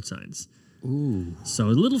read road signs. Ooh. So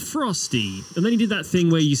a little frosty. And then he did that thing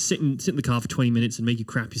where you sit in the car for 20 minutes and make you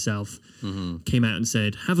crap yourself. Came out and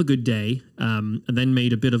said, have a good day. And then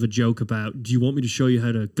made a bit of a joke about, do you want me to show you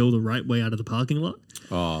how to go the right way out of the parking lot?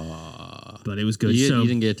 But it was good. You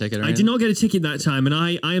didn't get a ticket or anything? I did not get a ticket that time. And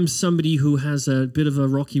I am somebody who has a bit of a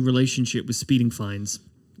rocky relationship with speeding fines.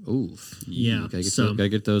 Oof. Yeah. Gotta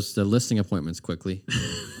get those listing appointments quickly.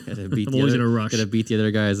 Gotta beat I'm always in a rush. Gotta beat the other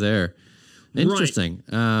guys there. Interesting.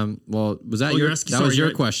 Right. Well, was that your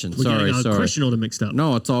question? Sorry. Question order mixed up.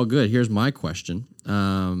 No, it's all good. Here's my question.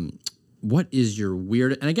 What is your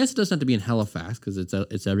weird? And I guess it doesn't have to be in Halifax because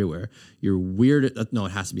it's everywhere. Your weird? No,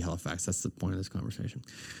 it has to be Halifax. That's the point of this conversation.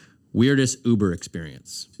 Weirdest Uber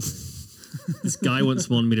experience. This guy once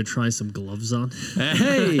wanted me to try some gloves on.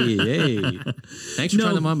 Hey. Thanks for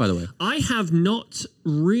trying them on, by the way. I have not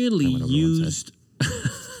really used...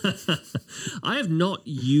 I have not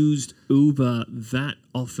used Uber that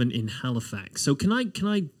often in Halifax. So can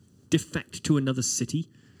I defect to another city?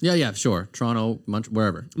 Yeah, sure. Toronto,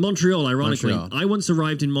 wherever. Montreal, ironically. I once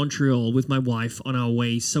arrived in Montreal with my wife on our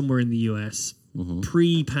way somewhere in the US,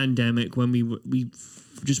 pre-pandemic, when we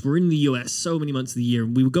just were in the US so many months of the year.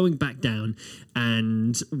 We were going back down,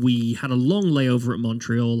 and we had a long layover at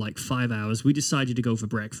Montreal, like 5 hours. We decided to go for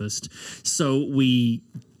breakfast. So we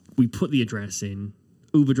put the address in.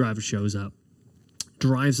 Uber driver shows up,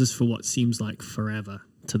 drives us for what seems like forever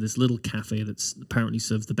to this little cafe that's apparently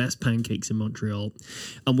serves the best pancakes in Montreal.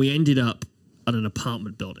 And we ended up at an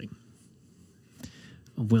apartment building.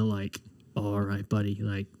 And we're like, all right, buddy,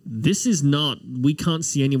 like, this is not, we can't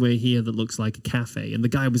see anywhere here that looks like a cafe. And the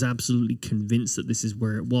guy was absolutely convinced that this is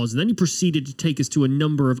where it was. And then he proceeded to take us to a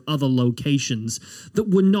number of other locations that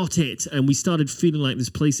were not it. And we started feeling like this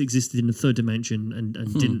place existed in a third dimension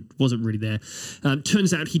and wasn't really there.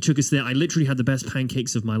 Turns out he took us there. I literally had the best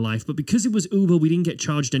pancakes of my life. But because it was Uber, we didn't get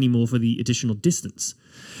charged anymore for the additional distance.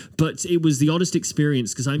 But it was the oddest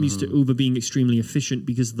experience because I'm used to Uber being extremely efficient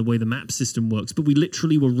because of the way the map system works. But we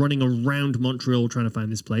literally were running around Montreal trying to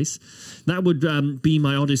find this place. That would be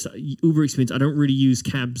my oddest Uber experience. I don't really use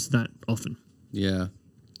cabs that often. Yeah.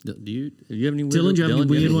 Do you have any weird, Dylan, do you have any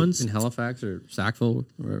weird ones? In Halifax or Sackville,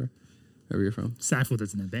 wherever you're from? Sackville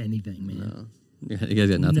doesn't have anything, man. No. You guys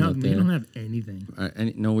got nothing out there? We don't have anything.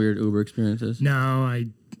 No weird Uber experiences? No.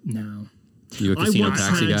 You a I casino once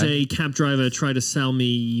taxi had guy? a cab driver try to sell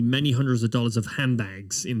me many hundreds of dollars of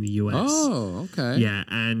handbags in the US. Oh, okay. Yeah,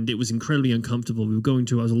 and it was incredibly uncomfortable. I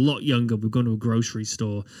was a lot younger. We were going to a grocery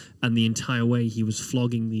store, and the entire way he was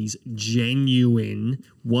flogging these genuine,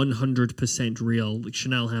 100% real like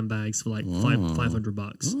Chanel handbags for like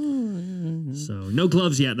 $500. So no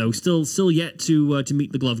gloves yet, though. Still yet to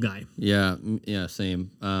meet the glove guy. Yeah,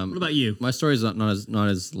 same. What about you? My story's not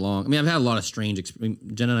as long. I mean, I've had a lot of strange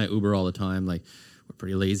experiences. Jen and I Uber all the time. Like, we're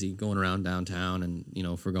pretty lazy going around downtown, and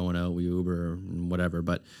if we're going out, we Uber and whatever.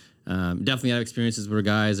 But definitely had experiences where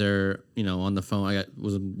guys are, on the phone.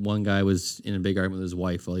 One guy was in a big argument with his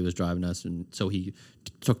wife while he was driving us, and so he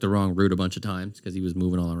took the wrong route a bunch of times because he was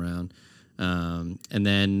moving all around. And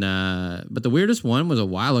then, but the weirdest one was a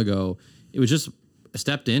while ago. It was just I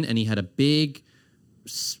stepped in, and he had a big,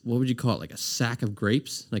 what would you call it? Like a sack of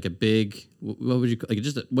grapes, like a big, what would you like?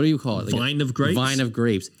 Just what do you call it? Like Vine of grapes? Vine of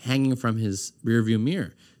grapes hanging from his rearview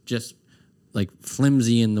mirror, just like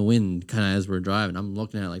flimsy in the wind, kind of as we're driving. I'm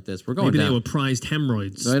looking at it like this. We're going Maybe down. they were prized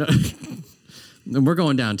hemorrhoids. So and we're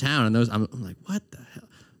going downtown, and I'm like, what the hell?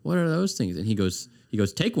 What are those things? And he goes,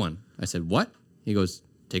 take one. I said, what? He goes,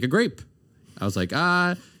 take a grape. I was like,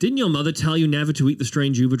 Didn't your mother tell you never to eat the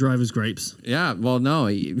strange Uber driver's grapes? yeah, well, no,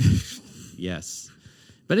 yes.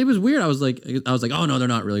 But it was weird. I was like, oh no, they're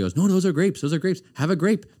not really. He goes, no, those are grapes. Those are grapes. Have a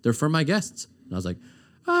grape. They're for my guests. And I was like,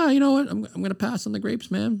 you know what? I'm gonna pass on the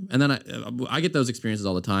grapes, man. And then I get those experiences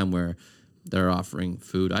all the time where they're offering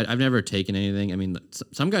food. I've never taken anything. I mean,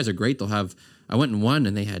 some guys are great. I went in one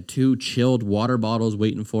and they had 2 chilled water bottles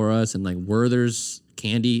waiting for us, and like Werther's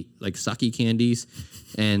candy, like sucky candies,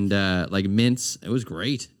 and like mints. It was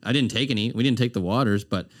great. I didn't take any. We didn't take the waters,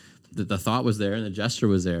 but the thought was there and the gesture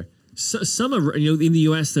was there. So, some are, in the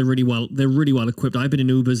US, they're really well equipped. I've been in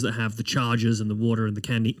Ubers that have the chargers and the water and the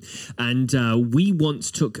candy. And we once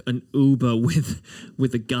took an Uber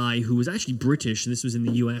with a guy who was actually British, and this was in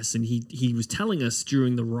the US, and he was telling us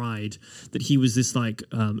during the ride that he was this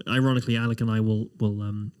ironically, Alec and I will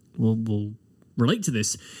relate to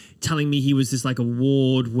this, telling me he was this like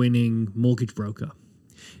award-winning mortgage broker.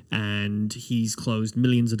 And he's closed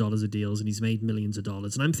millions of dollars of deals, and he's made millions of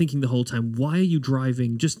dollars. And I'm thinking the whole time, why are you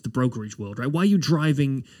driving just the brokerage world, right? Why are you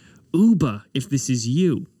driving Uber if this is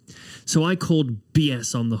you? So I called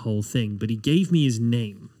BS on the whole thing, but he gave me his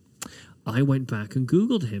name. I went back and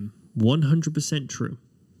Googled him. 100% true.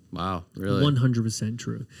 Wow, really? 100%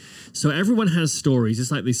 true. So everyone has stories.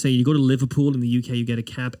 It's like they say, you go to Liverpool in the UK, you get a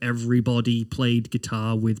cab. Everybody played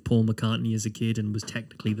guitar with Paul McCartney as a kid and was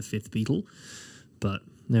technically the 5th Beatle. But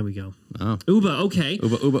there we go. Oh. Uber, okay.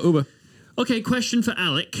 Uber. Okay, question for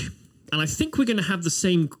Alec. And I think we're going to have the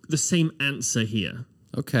same answer here.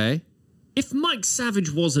 Okay. If Mike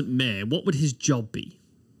Savage wasn't mayor, what would his job be?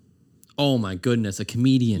 Oh my goodness, a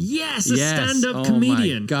comedian. Yes, a stand-up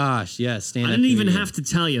comedian. Oh my gosh, yes, stand-up I didn't even comedian. have to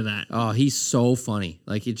tell you that. Oh, he's so funny.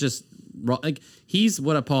 Like he's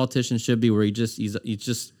what a politician should be, where he's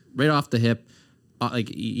just right off the hip.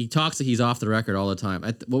 He talks that he's off the record all the time.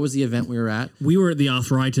 What was the event we were at? We were at the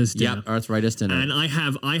Arthritis dinner. Yep, Arthritis dinner. And I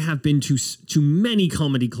have been to many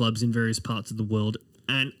comedy clubs in various parts of the world,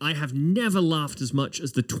 and I have never laughed as much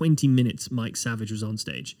as the 20 minutes Mike Savage was on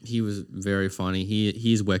stage. He was very funny.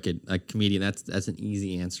 He's wicked. A comedian. That's an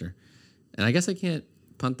easy answer. And I guess I can't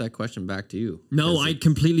punt that question back to you. No, I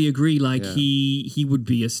completely agree. He would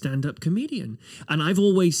be a stand-up comedian. And I've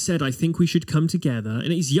always said I think we should come together.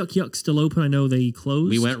 And is Yuck Yuck still open? I know they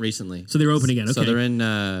closed. We went recently. So they're open again. Okay. So they're in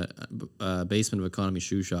basement of Economy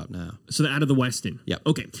Shoe Shop now. So they're out of the Westin. Yep.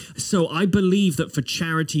 Okay. So I believe that for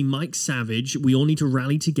charity Mike Savage, we all need to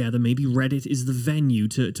rally together. Maybe Reddit is the venue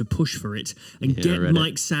to push for it and get Reddit.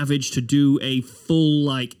 Mike Savage to do a full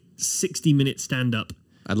 60-minute stand-up.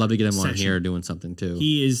 I'd love to get him on Session. here doing something too.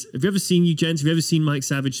 He is. Have you ever seen Have you ever seen Mike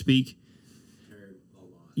Savage speak?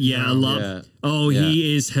 Yeah, a lot. Yeah. Oh, Yeah.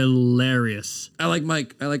 he is hilarious. I like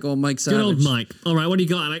Mike. I like old Mike Savage. Good old Mike. All right, what do you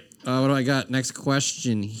got, Alec? What do I got? Next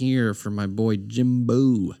question here for my boy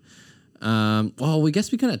Jimbo. Well, we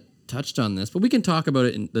guess we kind of touched on this, but we can talk about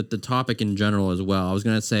it in the topic in general as well. I was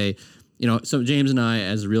going to say, so James and I,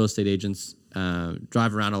 as real estate agents,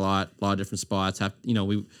 drive around a lot of different spots.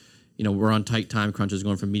 We're on tight time crunches,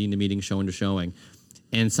 going from meeting to meeting, showing to showing,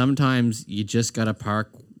 and sometimes you just gotta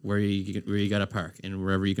park where you gotta park and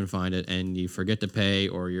wherever you can find it, and you forget to pay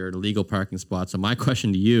or you're at a legal parking spot. So my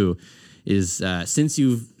question to you is, since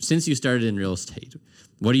you started in real estate,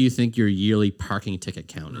 what do you think your yearly parking ticket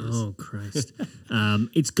count is? Oh, Christ.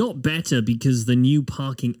 It's got better because the new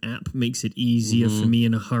parking app makes it easier for me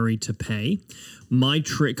in a hurry to pay. My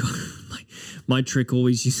trick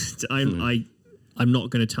always used to, I'm not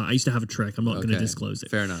going to tell. I used to have a trick. I'm not going to Okay. disclose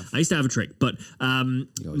it. Fair enough. I used to have a trick, but always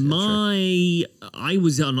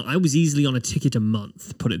got I was easily on a ticket a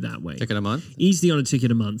month. Put it that way. Ticket a month? Easily on a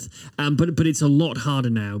ticket a month. But it's a lot harder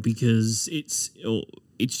now because it's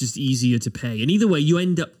just easier to pay. And either way, you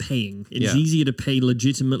end up paying. It's easier to pay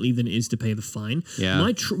legitimately than it is to pay the fine. Yeah.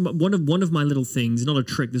 One of my little things, not a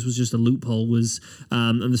trick, this was just a loophole, was,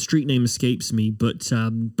 and the street name escapes me, but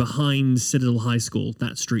behind Citadel High School,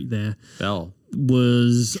 that street there, Bell.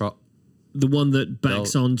 was the one that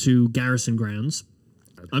backs onto Garrison Grounds.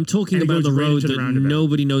 I'm talking And it about goes the right road into the that roundabout.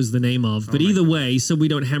 nobody knows the name of. But either way, so we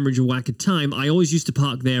don't hemorrhage a whack of time, I always used to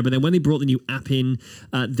park there. But then when they brought the new app in,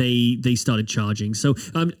 they started charging. So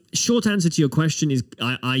short answer to your question is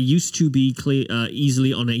I used to be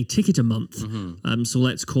easily on a ticket a month. So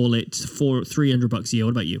let's call it $300 a year.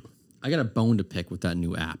 What about you? I got a bone to pick with that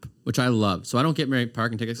new app, which I love. So I don't get many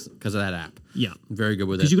parking tickets because of that app. Yeah. I'm very good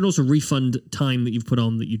with it. Because you can also refund time that you've put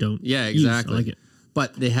on that you don't Yeah, use. exactly. I like it.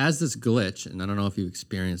 But it has this glitch, and I don't know if you've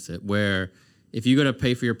experienced it, where if you go to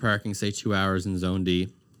pay for your parking, say 2 hours in Zone D,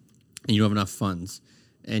 and you don't have enough funds,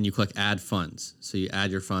 and you click Add Funds, so you add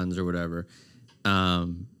your funds or whatever,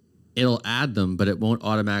 it'll add them, but it won't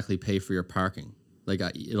automatically pay for your parking. Like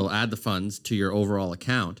it'll add the funds to your overall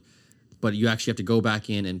account, but you actually have to go back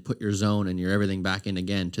in and put your zone and your everything back in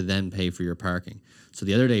again to then pay for your parking. So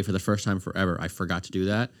the other day, for the first time forever, I forgot to do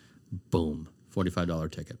that. Boom. $45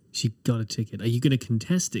 ticket. She got a ticket. Are you going to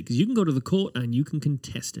contest it? Because you can go to the court and you can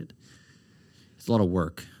contest it. It's a lot of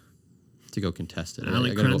work to go contest it.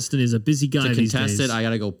 Alec I gotta Cranston is a busy guy to these contest days. it, I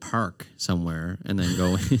got to go park somewhere and then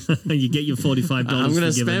go. You get your $45 I'm going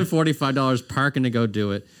to forgiven. spend $45 parking to go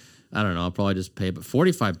do it. I don't know. I'll probably just pay. But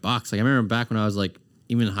 $45. Like I remember back when I was like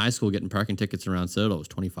even in high school getting parking tickets around Citadel, it was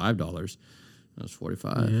 $25. That was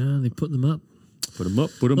 $45. Yeah, they put them up. Put them up.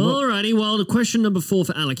 Put them up. Alrighty, well, the question number 4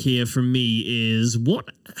 for Alec here from me is, what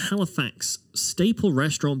Halifax staple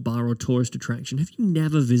restaurant, bar, or tourist attraction have you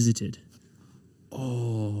never visited?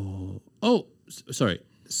 Sorry.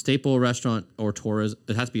 Staple restaurant or tourism.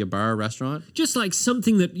 It has to be a bar or restaurant. Just like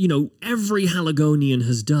something that, every Haligonian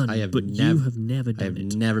has done, but you have never done it.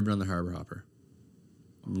 I've never been on the Harbor Hopper.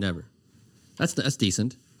 Never. That's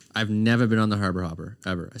decent. I've never been on the Harbor Hopper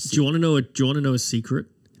ever. Do you want to know a secret?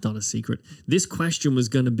 Not a secret. This question was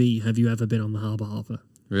going to be, have you ever been on the Harbor Hopper?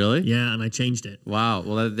 Really? Yeah, and I changed it. Wow.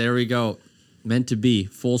 Well, there we go. Meant to be.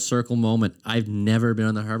 Full circle moment. I've never been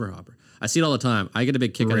on the Harbor Hopper. I see it all the time. I get a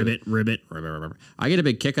big kick out of it. Ribbit. I get a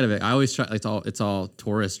big kick out of it. I always try. It's all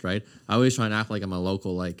tourist, right? I always try and act like I'm a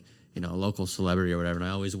local, local celebrity or whatever. And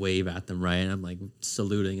I always wave at them, right? And I'm like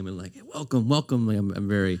saluting them and like, hey, welcome. Like, I'm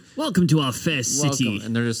very welcome to our fair city. welcome.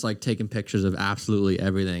 And they're just like taking pictures of absolutely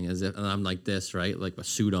everything as if, and I'm like this, right? Like a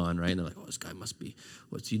suit on, right? And they're like, oh, this guy must be,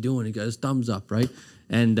 what's he doing? He got his thumbs up, right?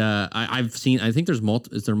 And I've seen, I think is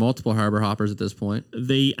there multiple Harbor Hoppers at this point?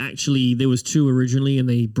 There was 2 originally and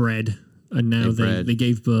they bred. And now they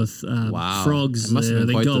gave birth. Wow. Frogs, That must have been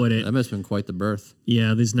they quite go at the- it. That must have been quite the birth.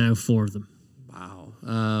 Yeah, there's now 4 of them. Wow.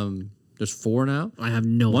 There's 4 now? I have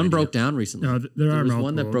no idea. One broke down recently. No, there are was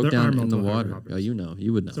one that multiple- broke there are down in the multiple water. Harbor Oh,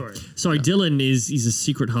 you would know. Sorry. Dylan he's a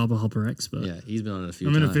secret Harbor Hopper expert. Yeah, he's been on it a few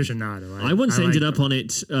I'm times. an aficionado. I once ended like up on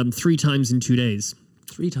it 3 times in 2 days.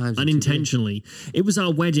 3 times. in 2 days. Unintentionally. It was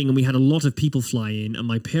our wedding and we had a lot of people fly in and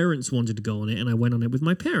my parents wanted to go on it and I went on it with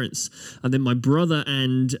my parents. And then my brother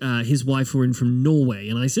and his wife were in from Norway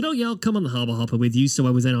and I said, oh yeah, I'll come on the Harbor Hopper with you. So I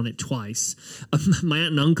was then on it twice. My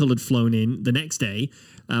aunt and uncle had flown in the next day.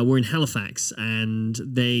 We're in Halifax and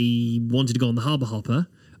they wanted to go on the Harbor Hopper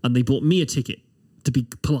and they bought me a ticket to be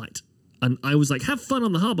polite. And I was like, have fun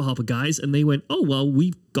on the Harbor Hopper, guys. And they went, oh, well,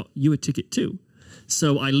 we've got you a ticket too.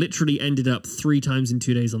 So I literally ended up 3 times in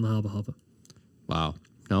 2 days on the Harbor Hopper. Wow.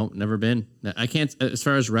 No, never been. I can't, as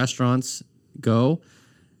far as restaurants go,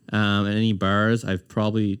 and any bars, I've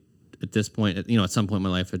probably, at this point, at some point in my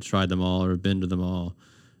life, had tried them all or been to them all.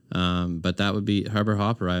 But that would be Harbor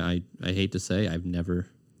Hopper. I hate to say, I've never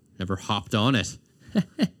hopped on it.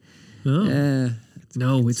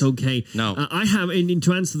 No, it's okay. No. I have, and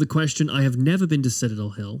to answer the question, I have never been to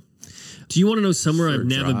Citadel Hill. Do you want to know somewhere I've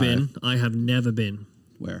never been? I have never been.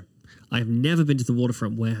 Where? I have never been to the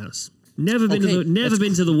Waterfront Warehouse. Never been Okay,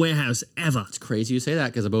 to the warehouse ever. It's crazy you say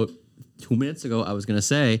that because about 2 minutes ago, I was going to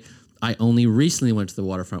say I only recently went to the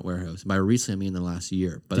Waterfront Warehouse. By recently, I mean the last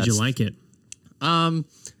year. But Did you like it? Not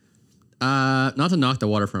to knock the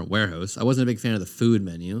Waterfront Warehouse. I wasn't a big fan of the food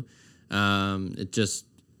menu. It just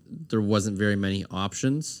there wasn't very many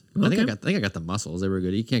options. Okay. I think I got the mussels. They were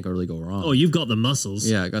good. You can't really go wrong. Oh, you've got the muscles.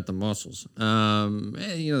 Yeah, I got the mussels.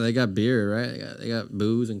 They got beer, right? They got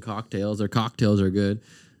booze and cocktails. Their cocktails are good.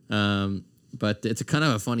 But it's a kind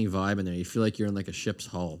of a funny vibe in there. You feel like you're in like a ship's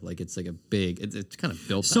hull. Like it's like a big. It's kind of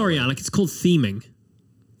built. Sorry, that way. Alec. It's called theming.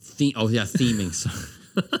 Theming.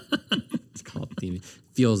 It's called theming.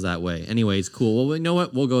 Feels that way. Anyways, cool. Well, you know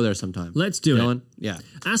what? We'll go there sometime. Let's do it. Yeah.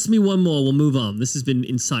 Ask me one more. We'll move on. This has been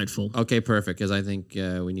insightful. Okay, perfect. Because I think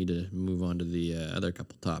we need to move on to the other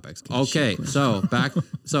couple topics. Okay, so back.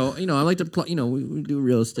 So I like to we do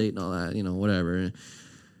real estate and all that. Whatever.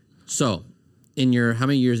 So, how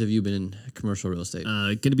many years have you been in commercial real estate?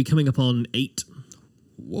 Going to be coming up on 8.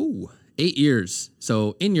 Whoa, 8 years.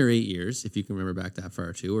 So in your 8 years, if you can remember back that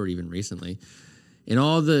far too, or even recently, in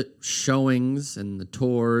all the showings and the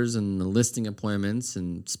tours and the listing appointments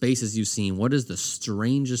and spaces you've seen, what is the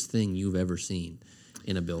strangest thing you've ever seen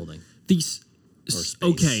in a building?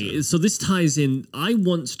 So this ties in. I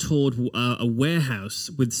once toured a warehouse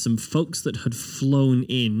with some folks that had flown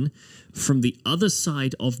in from the other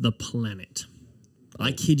side of the planet.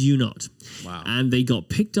 I kid you not. Wow. And they got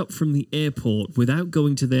picked up from the airport without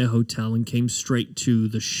going to their hotel and came straight to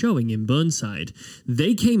the showing in Burnside.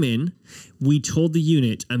 They came in, we toured the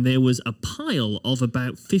unit, and there was a pile of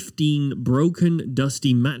about 15 broken,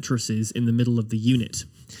 dusty mattresses in the middle of the unit.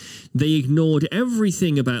 They ignored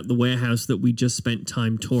everything about the warehouse that we just spent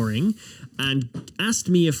time touring and asked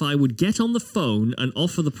me if I would get on the phone and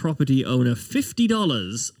offer the property owner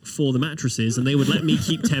 $50 for the mattresses, and they would let me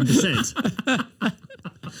keep 10%.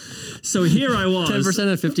 So here I was.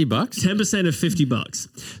 10% of $50? 10% of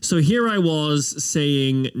 $50. So here I was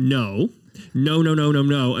saying no.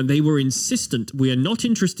 And they were insistent. We are not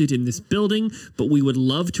interested in this building, but we would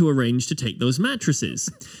love to arrange to take those mattresses.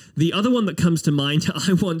 The other one that comes to mind,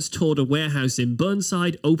 I once toured a warehouse in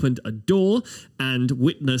Burnside, opened a door, and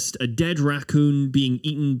witnessed a dead raccoon being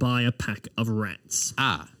eaten by a pack of rats.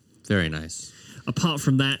 Ah, very nice. Apart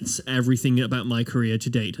from that, everything about my career to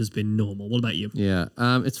date has been normal. What about you? Yeah,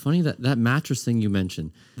 it's funny that mattress thing you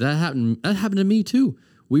mentioned. That happened to me too.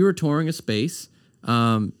 We were touring a space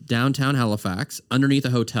downtown Halifax underneath a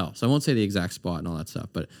hotel. So I won't say the exact spot and all that stuff,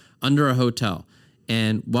 but under a hotel.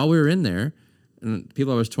 And while we were in there, and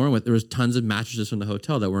people I was touring with, there was tons of mattresses from the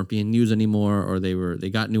hotel that weren't being used anymore, or they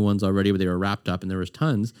got new ones already, but they were wrapped up, and there was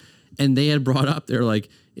tons. And they had brought up, they're like,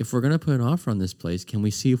 if we're going to put an offer on this place, can we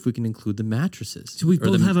see if we can include the mattresses? So we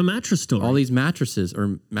both have a mattress story. All these mattresses,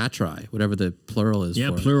 or matri, whatever the plural is.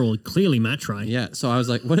 Yeah, for plural, clearly matri. Yeah, so I was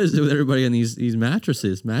like, what is it with everybody on these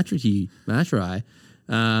mattresses? Matri.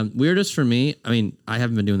 Weirdest for me, I mean, I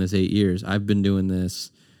haven't been doing this 8 years. I've been doing this,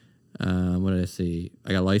 what did I say?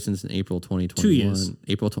 I got licensed in April 2021. 2 years.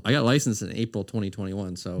 I got licensed in April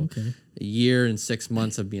 2021, so a year and 6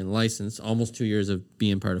 months of being licensed, almost 2 years of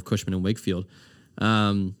being part of Cushman and Wakefield.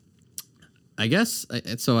 I guess,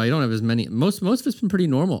 so I don't have as many. Most of it's been pretty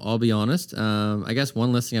normal, I'll be honest. I guess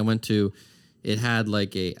one listing I went to, it had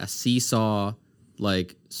like a seesaw,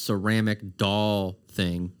 like ceramic doll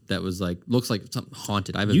thing that was like, looks like something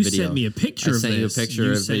haunted. I have a video. You sent me a picture of this. I sent you a picture,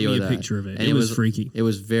 you a sent video me of a that. picture of it. And it was freaky. It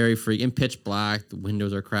was very freaky. In pitch black, the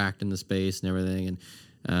windows are cracked in the space and everything.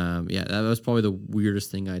 And yeah, that was probably the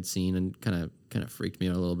weirdest thing I'd seen, and kind of freaked me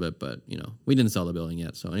out a little bit. But we didn't sell the building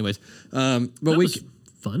yet. So, anyways, but that was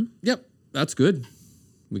fun. Yep, that's good.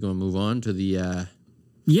 We're gonna move on to the.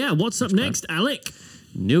 Yeah, what's up next, Alec?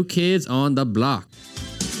 New Kids on the Block.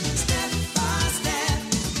 Step by step,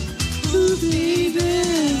 ooh baby,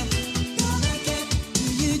 gonna get to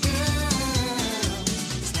you, girl.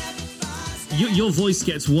 Step by step. Your voice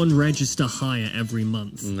gets one register higher every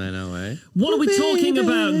month. I know, eh? What are we talking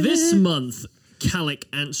about this month,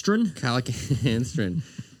 Alec Anstron? Alec Anstron.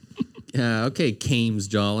 Okay, Kames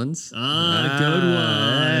Jollins. Good one.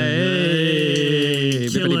 Hey,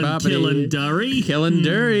 Killing Durry. Killing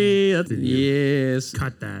Durry. Yes.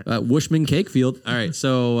 Cut that. Wishman Cakefield. All right,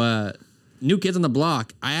 so New Kids on the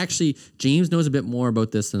Block. James knows a bit more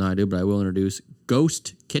about this than I do, but I will introduce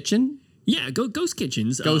Ghost Kitchen. Yeah, Ghost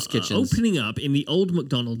Kitchens. Ghost Kitchens. Opening up in the old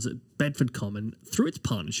McDonald's at Bedford Common through its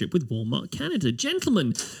partnership with Walmart Canada.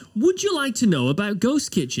 Gentlemen, would you like to know about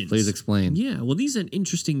Ghost Kitchens? Please explain. Yeah, well, these are an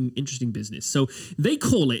interesting business. So they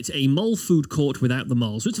call it a mall food court without the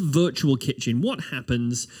mall. So it's a virtual kitchen. What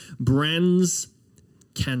happens? Brands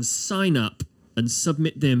can sign up and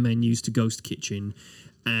submit their menus to Ghost Kitchen,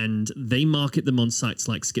 and they market them on sites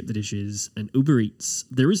like Skip the Dishes and Uber Eats.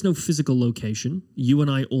 There is no physical location. You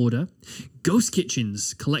and I order. Ghost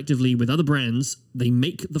Kitchens, collectively with other brands, they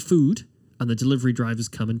make the food and the delivery drivers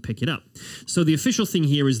come and pick it up. So the official thing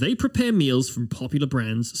here is they prepare meals from popular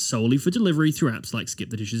brands solely for delivery through apps like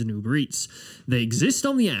Skip the Dishes and Uber Eats. They exist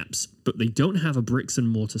on the apps, but they don't have a bricks and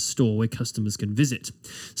mortar store where customers can visit.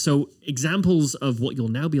 So examples of what you'll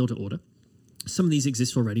now be able to order: Some of these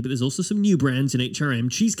exist already, but there's also some new brands in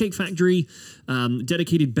HRM. Cheesecake Factory,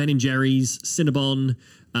 dedicated Ben & Jerry's, Cinnabon,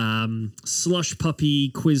 Slush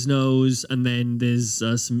Puppy, Quiznos, and then there's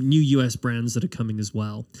some new US brands that are coming as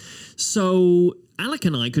well. So Alec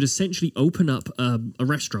and I could essentially open up a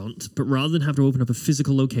restaurant, but rather than have to open up a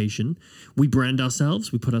physical location, we brand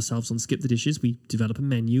ourselves, we put ourselves on Skip the Dishes, we develop a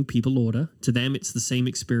menu, people order. To them, it's the same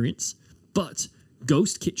experience, but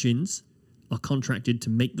ghost kitchens are contracted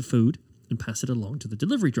to make the food and pass it along to the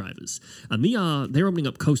delivery drivers. And they're opening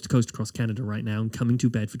up coast to coast across Canada right now and coming to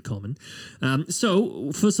Bedford Common.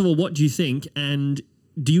 So, first of all, what do you think? And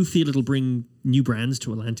do you feel it'll bring new brands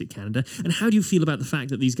to Atlantic Canada? And how do you feel about the fact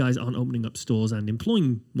that these guys aren't opening up stores and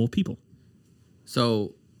employing more people?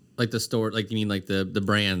 So, like the store, like you mean like the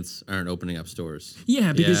brands aren't opening up stores?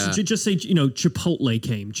 Yeah, because just say, Chipotle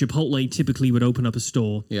came. Chipotle typically would open up a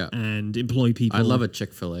store and employ people. I'd love a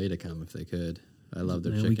Chick-fil-A to come if they could. I love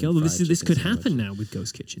their chicken. There we go. This could sandwich. happen now with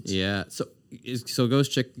ghost kitchens. Yeah. So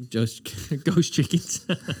ghost chickens. Ghost chickens. Ghost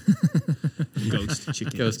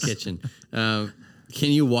chickens. Ghost kitchen.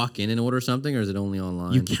 Can you walk in and order something, or is it only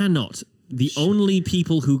online? You cannot. The only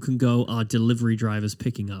people who can go are delivery drivers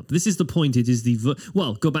picking up. This is the point. It is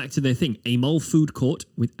go back to their thing. A mall food court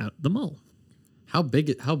without the mall. How big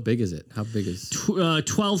is it? How big is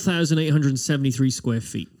 12,873 square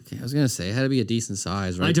feet. Okay, I was gonna say it had to be a decent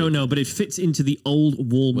size, right? I don't know, but it fits into the old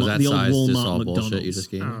Walmart. Was that the old size Walmart just all McDonald's. bullshit you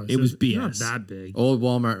just gave me? Oh, It was BS. Not that big. Old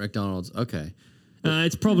Walmart McDonald's. Okay.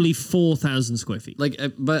 It's probably 4,000 square feet.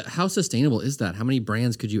 But how sustainable is that? How many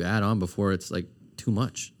brands could you add on before it's like too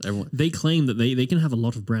much? They claim that they can have a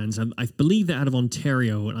lot of brands. I believe they're out of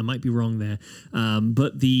Ontario, and I might be wrong there.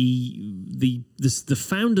 But the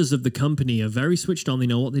founders of the company are very switched on. They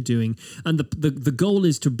know what they're doing, and the goal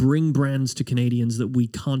is to bring brands to Canadians that we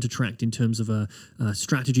can't attract in terms of a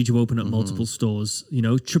strategy to open up multiple stores.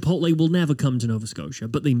 Chipotle will never come to Nova Scotia,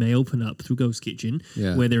 but they may open up through Ghost Kitchen,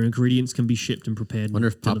 where their ingredients can be shipped and prepared. I wonder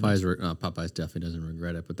if Popeyes definitely doesn't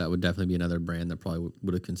regret it, but that would definitely be another brand that probably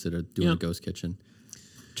would have considered doing a Ghost Kitchen.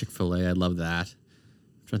 Chick-fil-A, I'd love that. I'm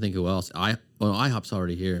trying to think who else. IHOP's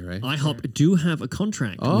already here, right? IHOP do have a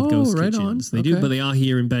contract with Ghost right Kitchens. on. They do, but they are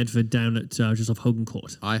here in Bedford, down at just off Hogan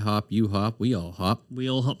Court. IHOP, you hop, we all hop. We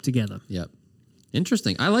all hop together. Yep.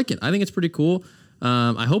 Interesting. I like it. I think it's pretty cool.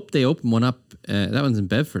 I hope they open one up. That one's in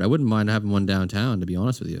Bedford. I wouldn't mind having one downtown, to be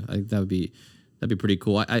honest with you. I think that'd be pretty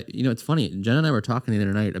cool. It's funny. Jen and I were talking the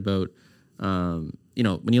other night about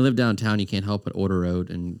when you live downtown, you can't help but order out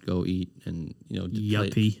and go eat and,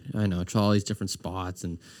 Yuppie. I know, try all these different spots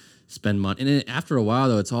and spend money. And then after a while,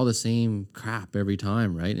 though, it's all the same crap every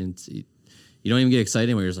time, right? And you don't even get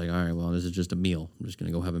excited when you're just like, all right, well, this is just a meal. I'm just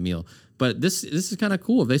going to go have a meal. But this is kind of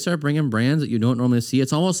cool. If they start bringing brands that you don't normally see,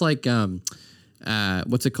 it's almost like,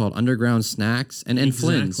 what's it called? Underground snacks and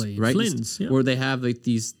Flynn's, right? Flynn's, yeah. Where they have like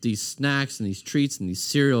these snacks and these treats and these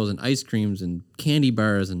cereals and ice creams and candy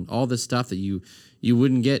bars and all this stuff that you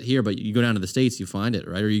wouldn't get here, but you go down to the States, you find it,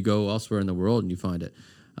 right? Or you go elsewhere in the world and you find it.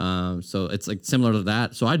 So it's like similar to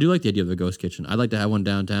that. So I do like the idea of a ghost kitchen. I'd like to have one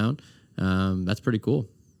downtown. That's pretty cool.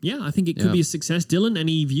 Yeah, I think it could be a success. Dylan,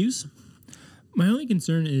 any views? My only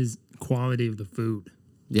concern is quality of the food.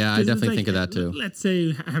 Yeah, I definitely think of that too. Let's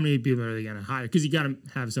say how many people are they going to hire? Because you got to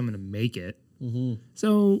have someone to make it. Mm-hmm.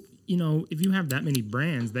 So, if you have that many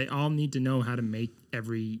brands, they all need to know how to make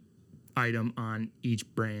every item on each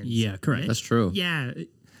brand. Yeah, correct. That's true. Yeah,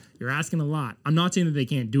 you're asking a lot. I'm not saying that they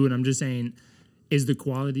can't do it. I'm just saying, is it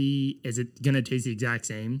going to taste the exact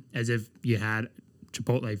same as if you had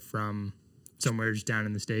Chipotle from somewhere just down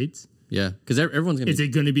in the States? Yeah, because everyone's going to Is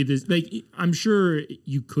it going to be this? I'm sure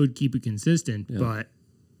you could keep it consistent, but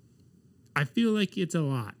I feel like it's a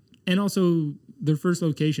lot. And also, their first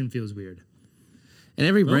location feels weird. And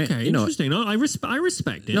every brand, okay, interesting. No, I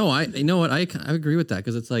respect it. No, you know what? I agree with that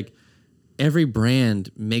because it's like every brand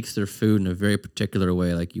makes their food in a very particular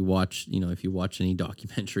way. Like you watch, if you watch any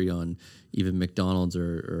documentary on even McDonald's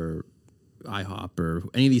or IHOP or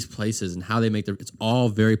any of these places and how they make it's all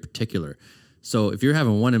very particular. So if you're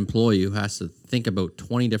having one employee who has to think about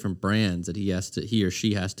 20 different brands that he or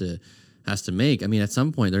she has to make, I mean, at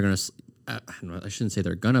some point they're going to, I shouldn't say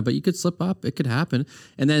they're gonna, but you could slip up. It could happen.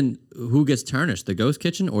 And then who gets tarnished, the ghost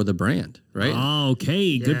kitchen or the brand, right? Oh,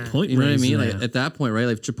 okay. Good point. You know what I mean? Razor. Like at that point, right?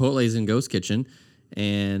 Like Chipotle's in ghost kitchen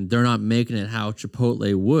and they're not making it how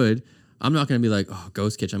Chipotle would. I'm not going to be like, oh,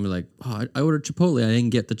 ghost kitchen. I'm going to be like, oh, I ordered Chipotle. I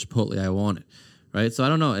didn't get the Chipotle I wanted, right? So I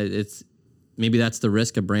don't know. It's maybe that's the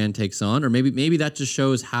risk a brand takes on, or maybe that just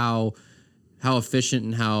shows how efficient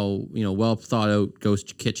and how well thought out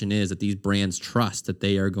Ghost Kitchen is, that these brands trust that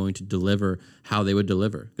they are going to deliver how they would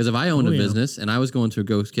deliver. Because if I owned a business and I was going to a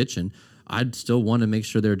Ghost Kitchen, I'd still want to make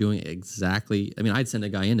sure they're doing exactly. I mean, I'd send a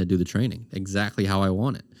guy in to do the training exactly how I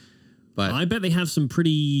want it. But I bet they have some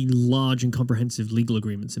pretty large and comprehensive legal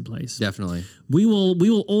agreements in place. definitely. We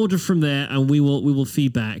will order from there, and we will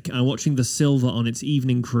feedback. Watching the Silver on its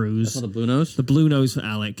evening cruise. That's not the Blue Nose? The Blue Nose for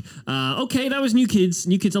Alec. Okay, that was New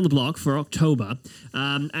Kids on the Block for October.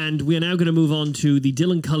 And we are now going to move on to the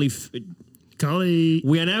Dylan Cully.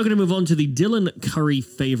 We are now going to move on to the Dylan Curry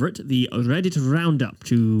favorite, the Reddit Roundup,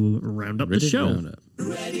 to round up the show.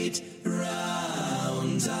 Reddit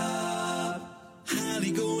Roundup.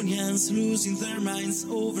 Haligonians losing their minds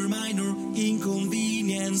over minor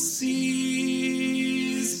inconveniences.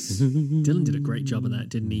 Dylan did a great job of that,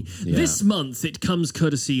 didn't he? Yeah. This month, it comes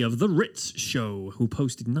courtesy of The Ritz Show, who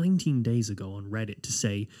posted 19 days ago on Reddit to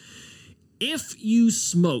say, if you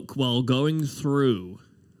smoke while going through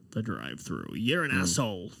the drive-thru, you're an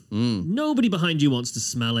asshole. Nobody behind you wants to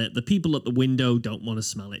smell it. The people at the window don't want to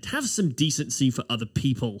smell it. Have some decency for other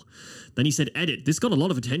people. Then he said, edit, this got a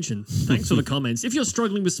lot of attention. Thanks for the comments. If you're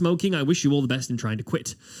struggling with smoking, I wish you all the best in trying to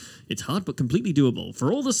quit. It's hard but completely doable.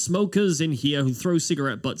 For all the smokers in here who throw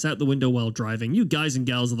cigarette butts out the window while driving, you guys and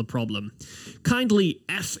gals are the problem. Kindly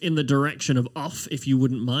F in the direction of off if you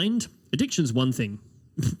wouldn't mind. Addiction's one thing.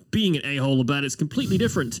 Being an a-hole about it's completely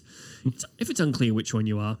different. If it's unclear which one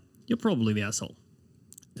you are, you're probably the asshole.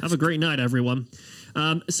 Have a great night, everyone.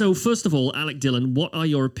 So first of all, Alec Dillon, what are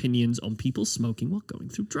your opinions on people smoking while going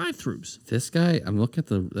through drive-thrus? This guy, I'm looking at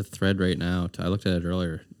the thread right now. I looked at it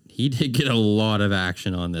earlier. He did get a lot of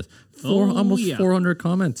action on this. Almost 400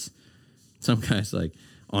 comments. Some guy's like,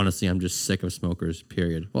 honestly, I'm just sick of smokers,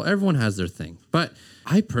 period. Well, everyone has their thing. But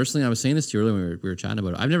I personally, I was saying this to you earlier when we were chatting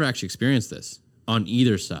about it. I've never actually experienced this on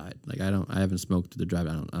either side. Like I haven't smoked to the drive.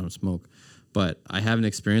 I don't smoke. But I haven't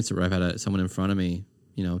experienced it where I've had someone in front of me,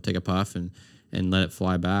 take a puff and let it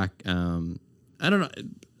fly back. I don't know.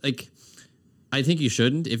 Like, I think you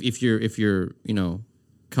shouldn't if you're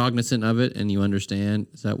cognizant of it and you understand.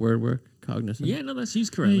 Is that word work? Cognizant. Yeah, no, that's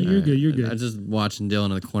used correctly. You're good. You're good. I'm just watching Dylan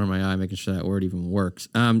in the corner of my eye, making sure that word even works.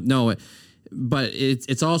 No, but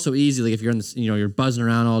it's also easy. Like if you're in this, you're buzzing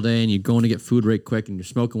around all day and you're going to get food right quick and you're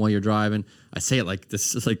smoking while you're driving. I say it like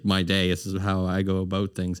this is like my day. This is how I go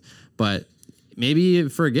about things. But maybe you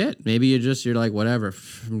forget. Maybe you're like, whatever,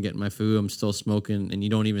 I'm getting my food, I'm still smoking, and you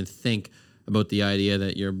don't even think about the idea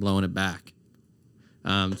that you're blowing it back.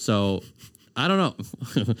 So I don't know.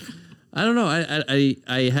 I don't know.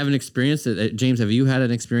 I haven't experienced it. James, have you had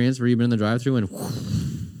an experience where you've been in the drive-thru and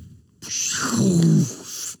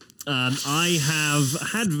I have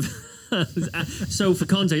had so for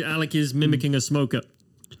context, Alec is mimicking a smoker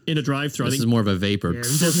in a drive-thru. this is more of a vapor? Yeah,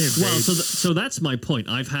 definitely a Well, vape. so that's my point.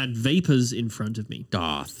 I've had vapors in front of me.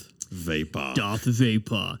 Darth Vapor. Darth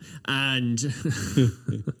Vapor. And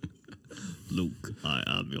Luke, I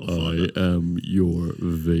am your father. I am your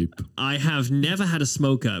vape. I have never had a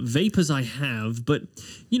smoker. Vapors I have, but,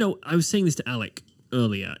 I was saying this to Alec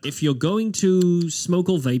earlier. If you're going to smoke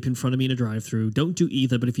or vape in front of me in a drive-thru, don't do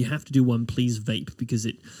either, but if you have to do one, please vape because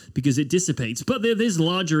it dissipates. But there's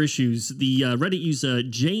larger issues. The Reddit user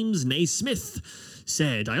James Naismith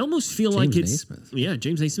said, I almost feel like it's... Yeah,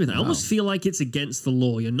 James Naismith. I almost feel like it's against the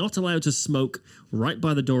law. You're not allowed to smoke right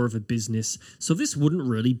by the door of a business, so this wouldn't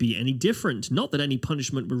really be any different. Not that any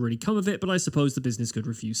punishment would really come of it, but I suppose the business could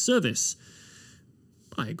refuse service.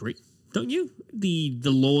 I agree. Don't you? The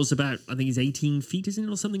laws about, I think it's 18 feet, isn't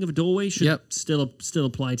it, or something of a doorway should still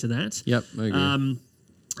apply to that. Yep, I agree.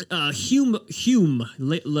 Hume,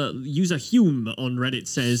 user Hume on Reddit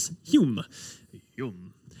says, Hume.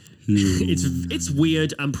 It's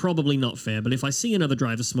weird and probably not fair, but if I see another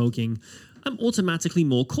driver smoking, I'm automatically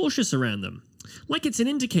more cautious around them. Like it's an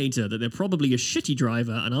indicator that they're probably a shitty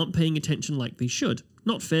driver and aren't paying attention like they should.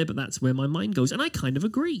 Not fair, but that's where my mind goes. And I kind of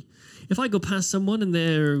agree. If I go past someone and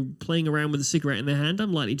they're playing around with a cigarette in their hand,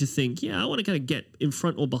 I'm likely to think, I want to kind of get in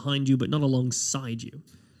front or behind you, but not alongside you.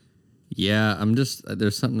 Yeah,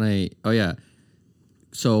 there's something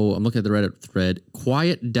So I'm looking at the Reddit thread.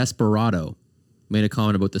 Quiet Desperado made a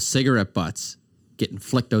comment about the cigarette butts getting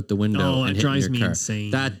flicked out the window and hitting drives your me car.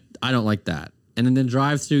 insane. That I don't like that. And then the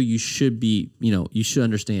drive-through, you should be, you should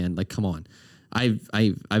understand. Like, come on.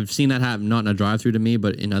 I've seen that happen, not in a drive-through to me,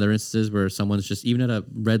 but in other instances where someone's just even at a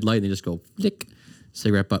red light and they just go flick,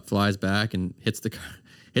 cigarette butt flies back and hits the car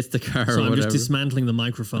or whatever. I'm just dismantling the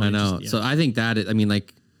microphone. I know. So I think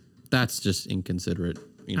that's just inconsiderate.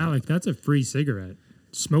 Alec, that's a free cigarette.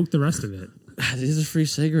 Smoke the rest of it. It is a free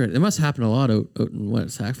cigarette. It must happen a lot out in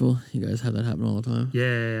Sackville. You guys have that happen all the time.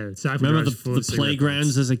 Yeah. Remember the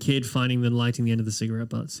playgrounds as a kid, finding them lighting the end of the cigarette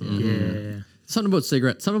butts? Yeah. Something about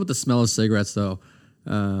the smell of cigarettes, though.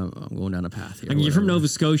 I'm going down a path here. And you're from Nova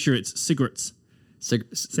Scotia. It's cigarettes.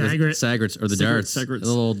 Sagrets or the darts. The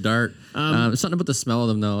little dart. Something about the smell of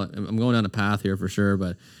them, though. I'm going down a path here for sure,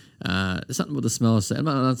 but something about the smell of. I'm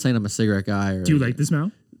not saying I'm a cigarette guy. Do you like the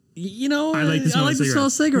smell? You know, I like the smell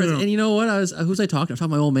of cigarettes. No. And you know what? Who was I talking? I was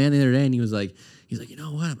talking to my old man the other day, and he was like, you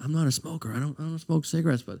know what? I'm not a smoker. I don't smoke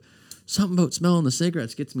cigarettes, but something about smelling the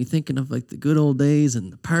cigarettes gets me thinking of like the good old days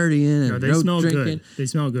and the partying and they smell drinking. good. They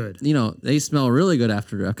smell good. You know, they smell really good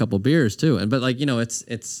after a couple beers too. But like, you know,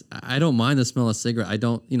 it's I don't mind the smell of cigarette. I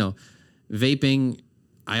don't, you know, vaping.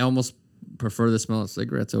 I almost prefer the smell of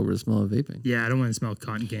cigarettes over the smell of vaping. Yeah, I don't want to smell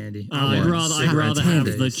cotton candy. I'd rather have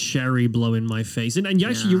the cherry blow in my face. And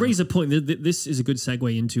you raise a point. This is a good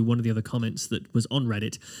segue into one of the other comments that was on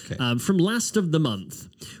Reddit from last of the month,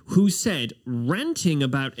 who said, ranting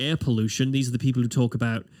about air pollution. These are the people who talk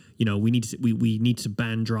about, you know, we need to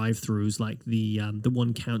ban drive-throughs, like the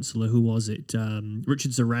one councillor, who was it?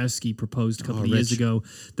 Richard Zarowski proposed a couple of years ago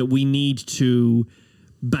that we need to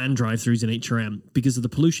ban drive-thrus in HRM because of the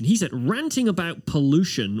pollution. He said, ranting about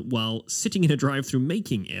pollution while sitting in a drive-thru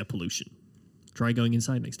making air pollution. Try going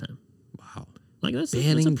inside next time. Wow. Like that's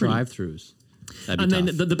banning that's drive-thrus. And then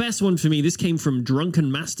the best one for me, this came from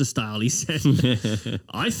Drunken Master Style. He said,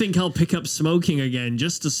 I think I'll pick up smoking again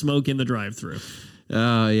just to smoke in the drive-thru.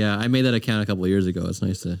 Yeah. I made that account a couple of years ago. It's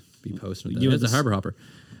nice to be posting with that. It's a Harbor Hopper.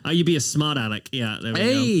 You'd be a smart Alec. Yeah, there we go.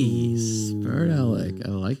 Hey, smart Alec. I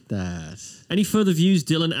like that. Any further views,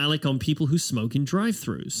 Dylan, Alec, on people who smoke in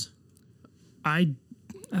drive-thrus? I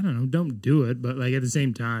don't know. Don't do it, but like at the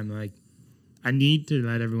same time, like I need to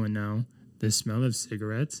let everyone know the smell of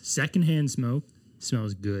cigarettes, secondhand smoke,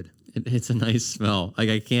 smells good. It's a nice smell. Like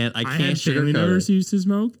I can't I had family members who used to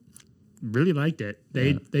smoke. Really liked it.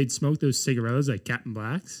 They'd smoke those cigarillos like Captain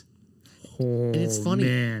Blacks. Oh, and it's funny,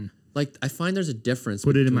 man. Like, I find there's a difference.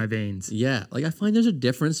 Put it in my veins. Yeah. Like, I find there's a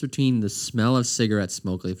difference between the smell of cigarette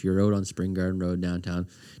smoke. Like, if you're out on Spring Garden Road downtown,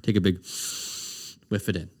 take a big whiff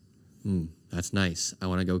it in. That's nice. I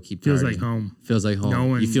want to go keep Feels partying. like home. Feels like home. No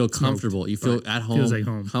one you feel smoked, comfortable. You feel at home. Feels like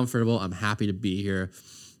home. Comfortable. I'm happy to be here.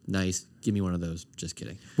 Nice. Give me one of those. Just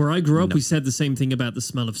kidding. Where I grew up, we said the same thing about the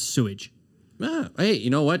smell of sewage. Hey, you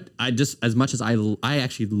know what? As much as I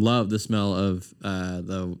actually love the smell of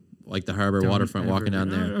the harbor waterfront walking down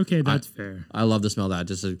there. Okay, that's fair. I love the smell of that.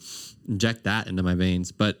 Just to inject that into my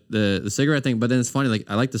veins. But the cigarette thing, but then it's funny, like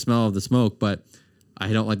I like the smell of the smoke, but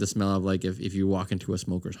I don't like the smell of like if you walk into a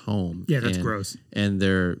smoker's home. Yeah, that's gross. And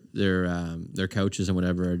their couches and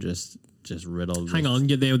whatever are just riddled. Hang on,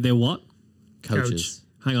 they're what? Couches.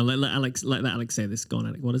 Hang on, let Alex say this. Go on,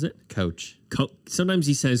 Alec. What is it? Coach. Sometimes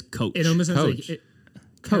he says coach. It almost sounds like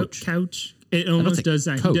coach. Couch. It almost does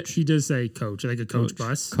sound. Coach. He does say coach, like a coach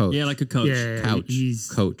bus. Coach. Yeah, like a coach. Yeah, Couch.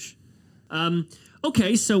 Coach.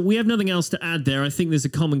 Okay, so we have nothing else to add there. I think there's a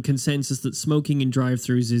common consensus that smoking in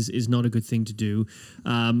drive-thrus is not a good thing to do.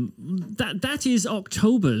 That is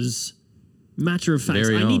October's Matter of Fax.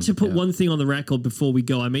 I need to put one thing on the record before we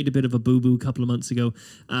go. I made a bit of a boo-boo a couple of months ago.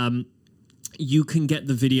 You can get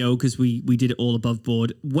the video because we did it all above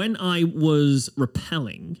board. When I was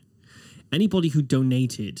rappelling, anybody who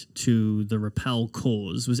donated to the Rappel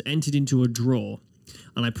cause was entered into a draw.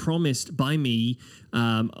 And I promised by me,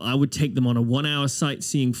 I would take them on a 1-hour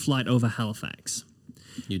sightseeing flight over Halifax.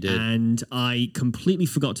 You did. And I completely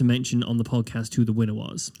forgot to mention on the podcast who the winner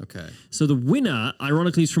was. Okay. So the winner,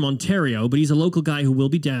 ironically, is from Ontario, but he's a local guy who will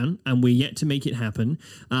be down, and we're yet to make it happen.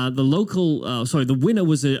 The winner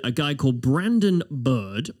was a guy called Brandon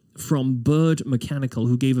Bird from Bird Mechanical,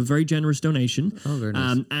 who gave a very generous donation. Oh, very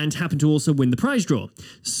nice. And happened to also win the prize draw.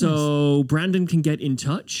 So nice. Brandon can get in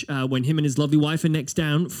touch when him and his lovely wife are next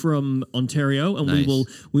down from Ontario, and nice.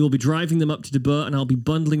 we will be driving them up to Debert, and I'll be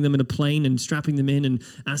bundling them in a plane and strapping them in and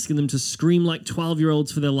asking them to scream like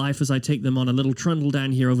 12-year-olds for their life as I take them on a little trundle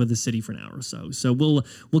down here over the city for an hour or so. So we'll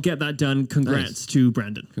get that done. Congrats to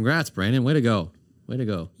Brandon. Congrats, Brandon. Way to go. Way to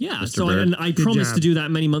go. Yeah, Mr. so Bird. I promised to do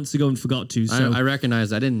that many months ago and forgot to. So I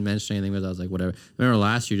recognize I didn't mention anything, but I was like, whatever. Remember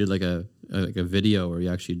last year you did like a video where you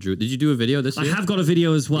actually drew. Did you do a video this year? I have got a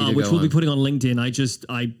video as well, which we'll be putting on LinkedIn.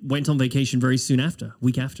 I went on vacation very soon after,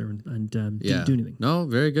 week after, and didn't do anything. No,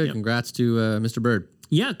 very good. Yep. Congrats to Mr. Bird.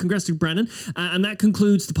 Yeah, congrats to Brandon. And that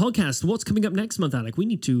concludes the podcast. What's coming up next month, Alec? We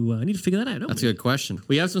need to figure that out, don't we? That's a good question.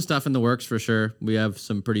 We have some stuff in the works for sure. We have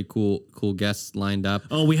some pretty cool guests lined up.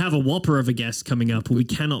 Oh, we have a whopper of a guest coming up who we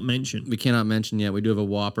cannot mention. We cannot mention yet. We do have a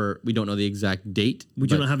whopper. We don't know the exact date. We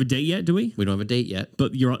do not have a date yet, do we? We don't have a date yet.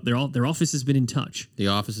 But their office has been in touch. The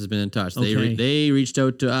office has been in touch. Okay. They reached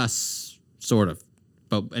out to us, sort of.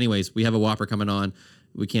 But anyways, we have a whopper coming on.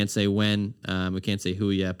 We can't say when. We can't say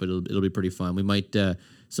who yet, but it'll be pretty fun. We might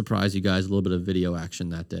surprise you guys a little bit of video action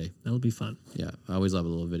that day. That'll be fun. Yeah, I always love a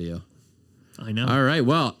little video. I know. All right.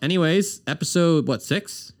 Well, anyways, episode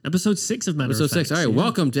 6? Episode 6 of Matter Of Fax. Episode 6. All right.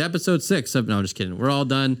 Welcome to episode 6 of. No, I'm just kidding. We're all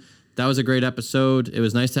done. That was a great episode. It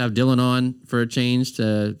was nice to have Dylan on for a change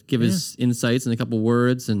to give his insights and a couple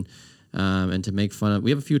words and to make fun of.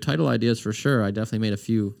 We have a few title ideas for sure. I definitely made a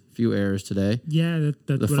few errors today. Yeah,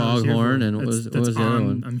 that's the what I was here foghorn for. and what was the other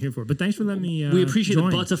one? I'm here for. But thanks for letting me. We appreciate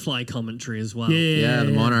join. the butterfly commentary as well. Yeah,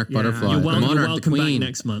 the monarch butterfly. You're The monarch, the welcome queen. back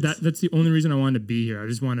next month. That's the only reason I wanted to be here. I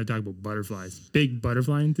just wanted to talk about butterflies. Big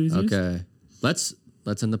butterfly enthusiast. Okay, let's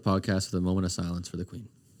end the podcast with a moment of silence for the queen.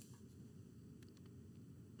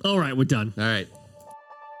 All right, we're done. All right.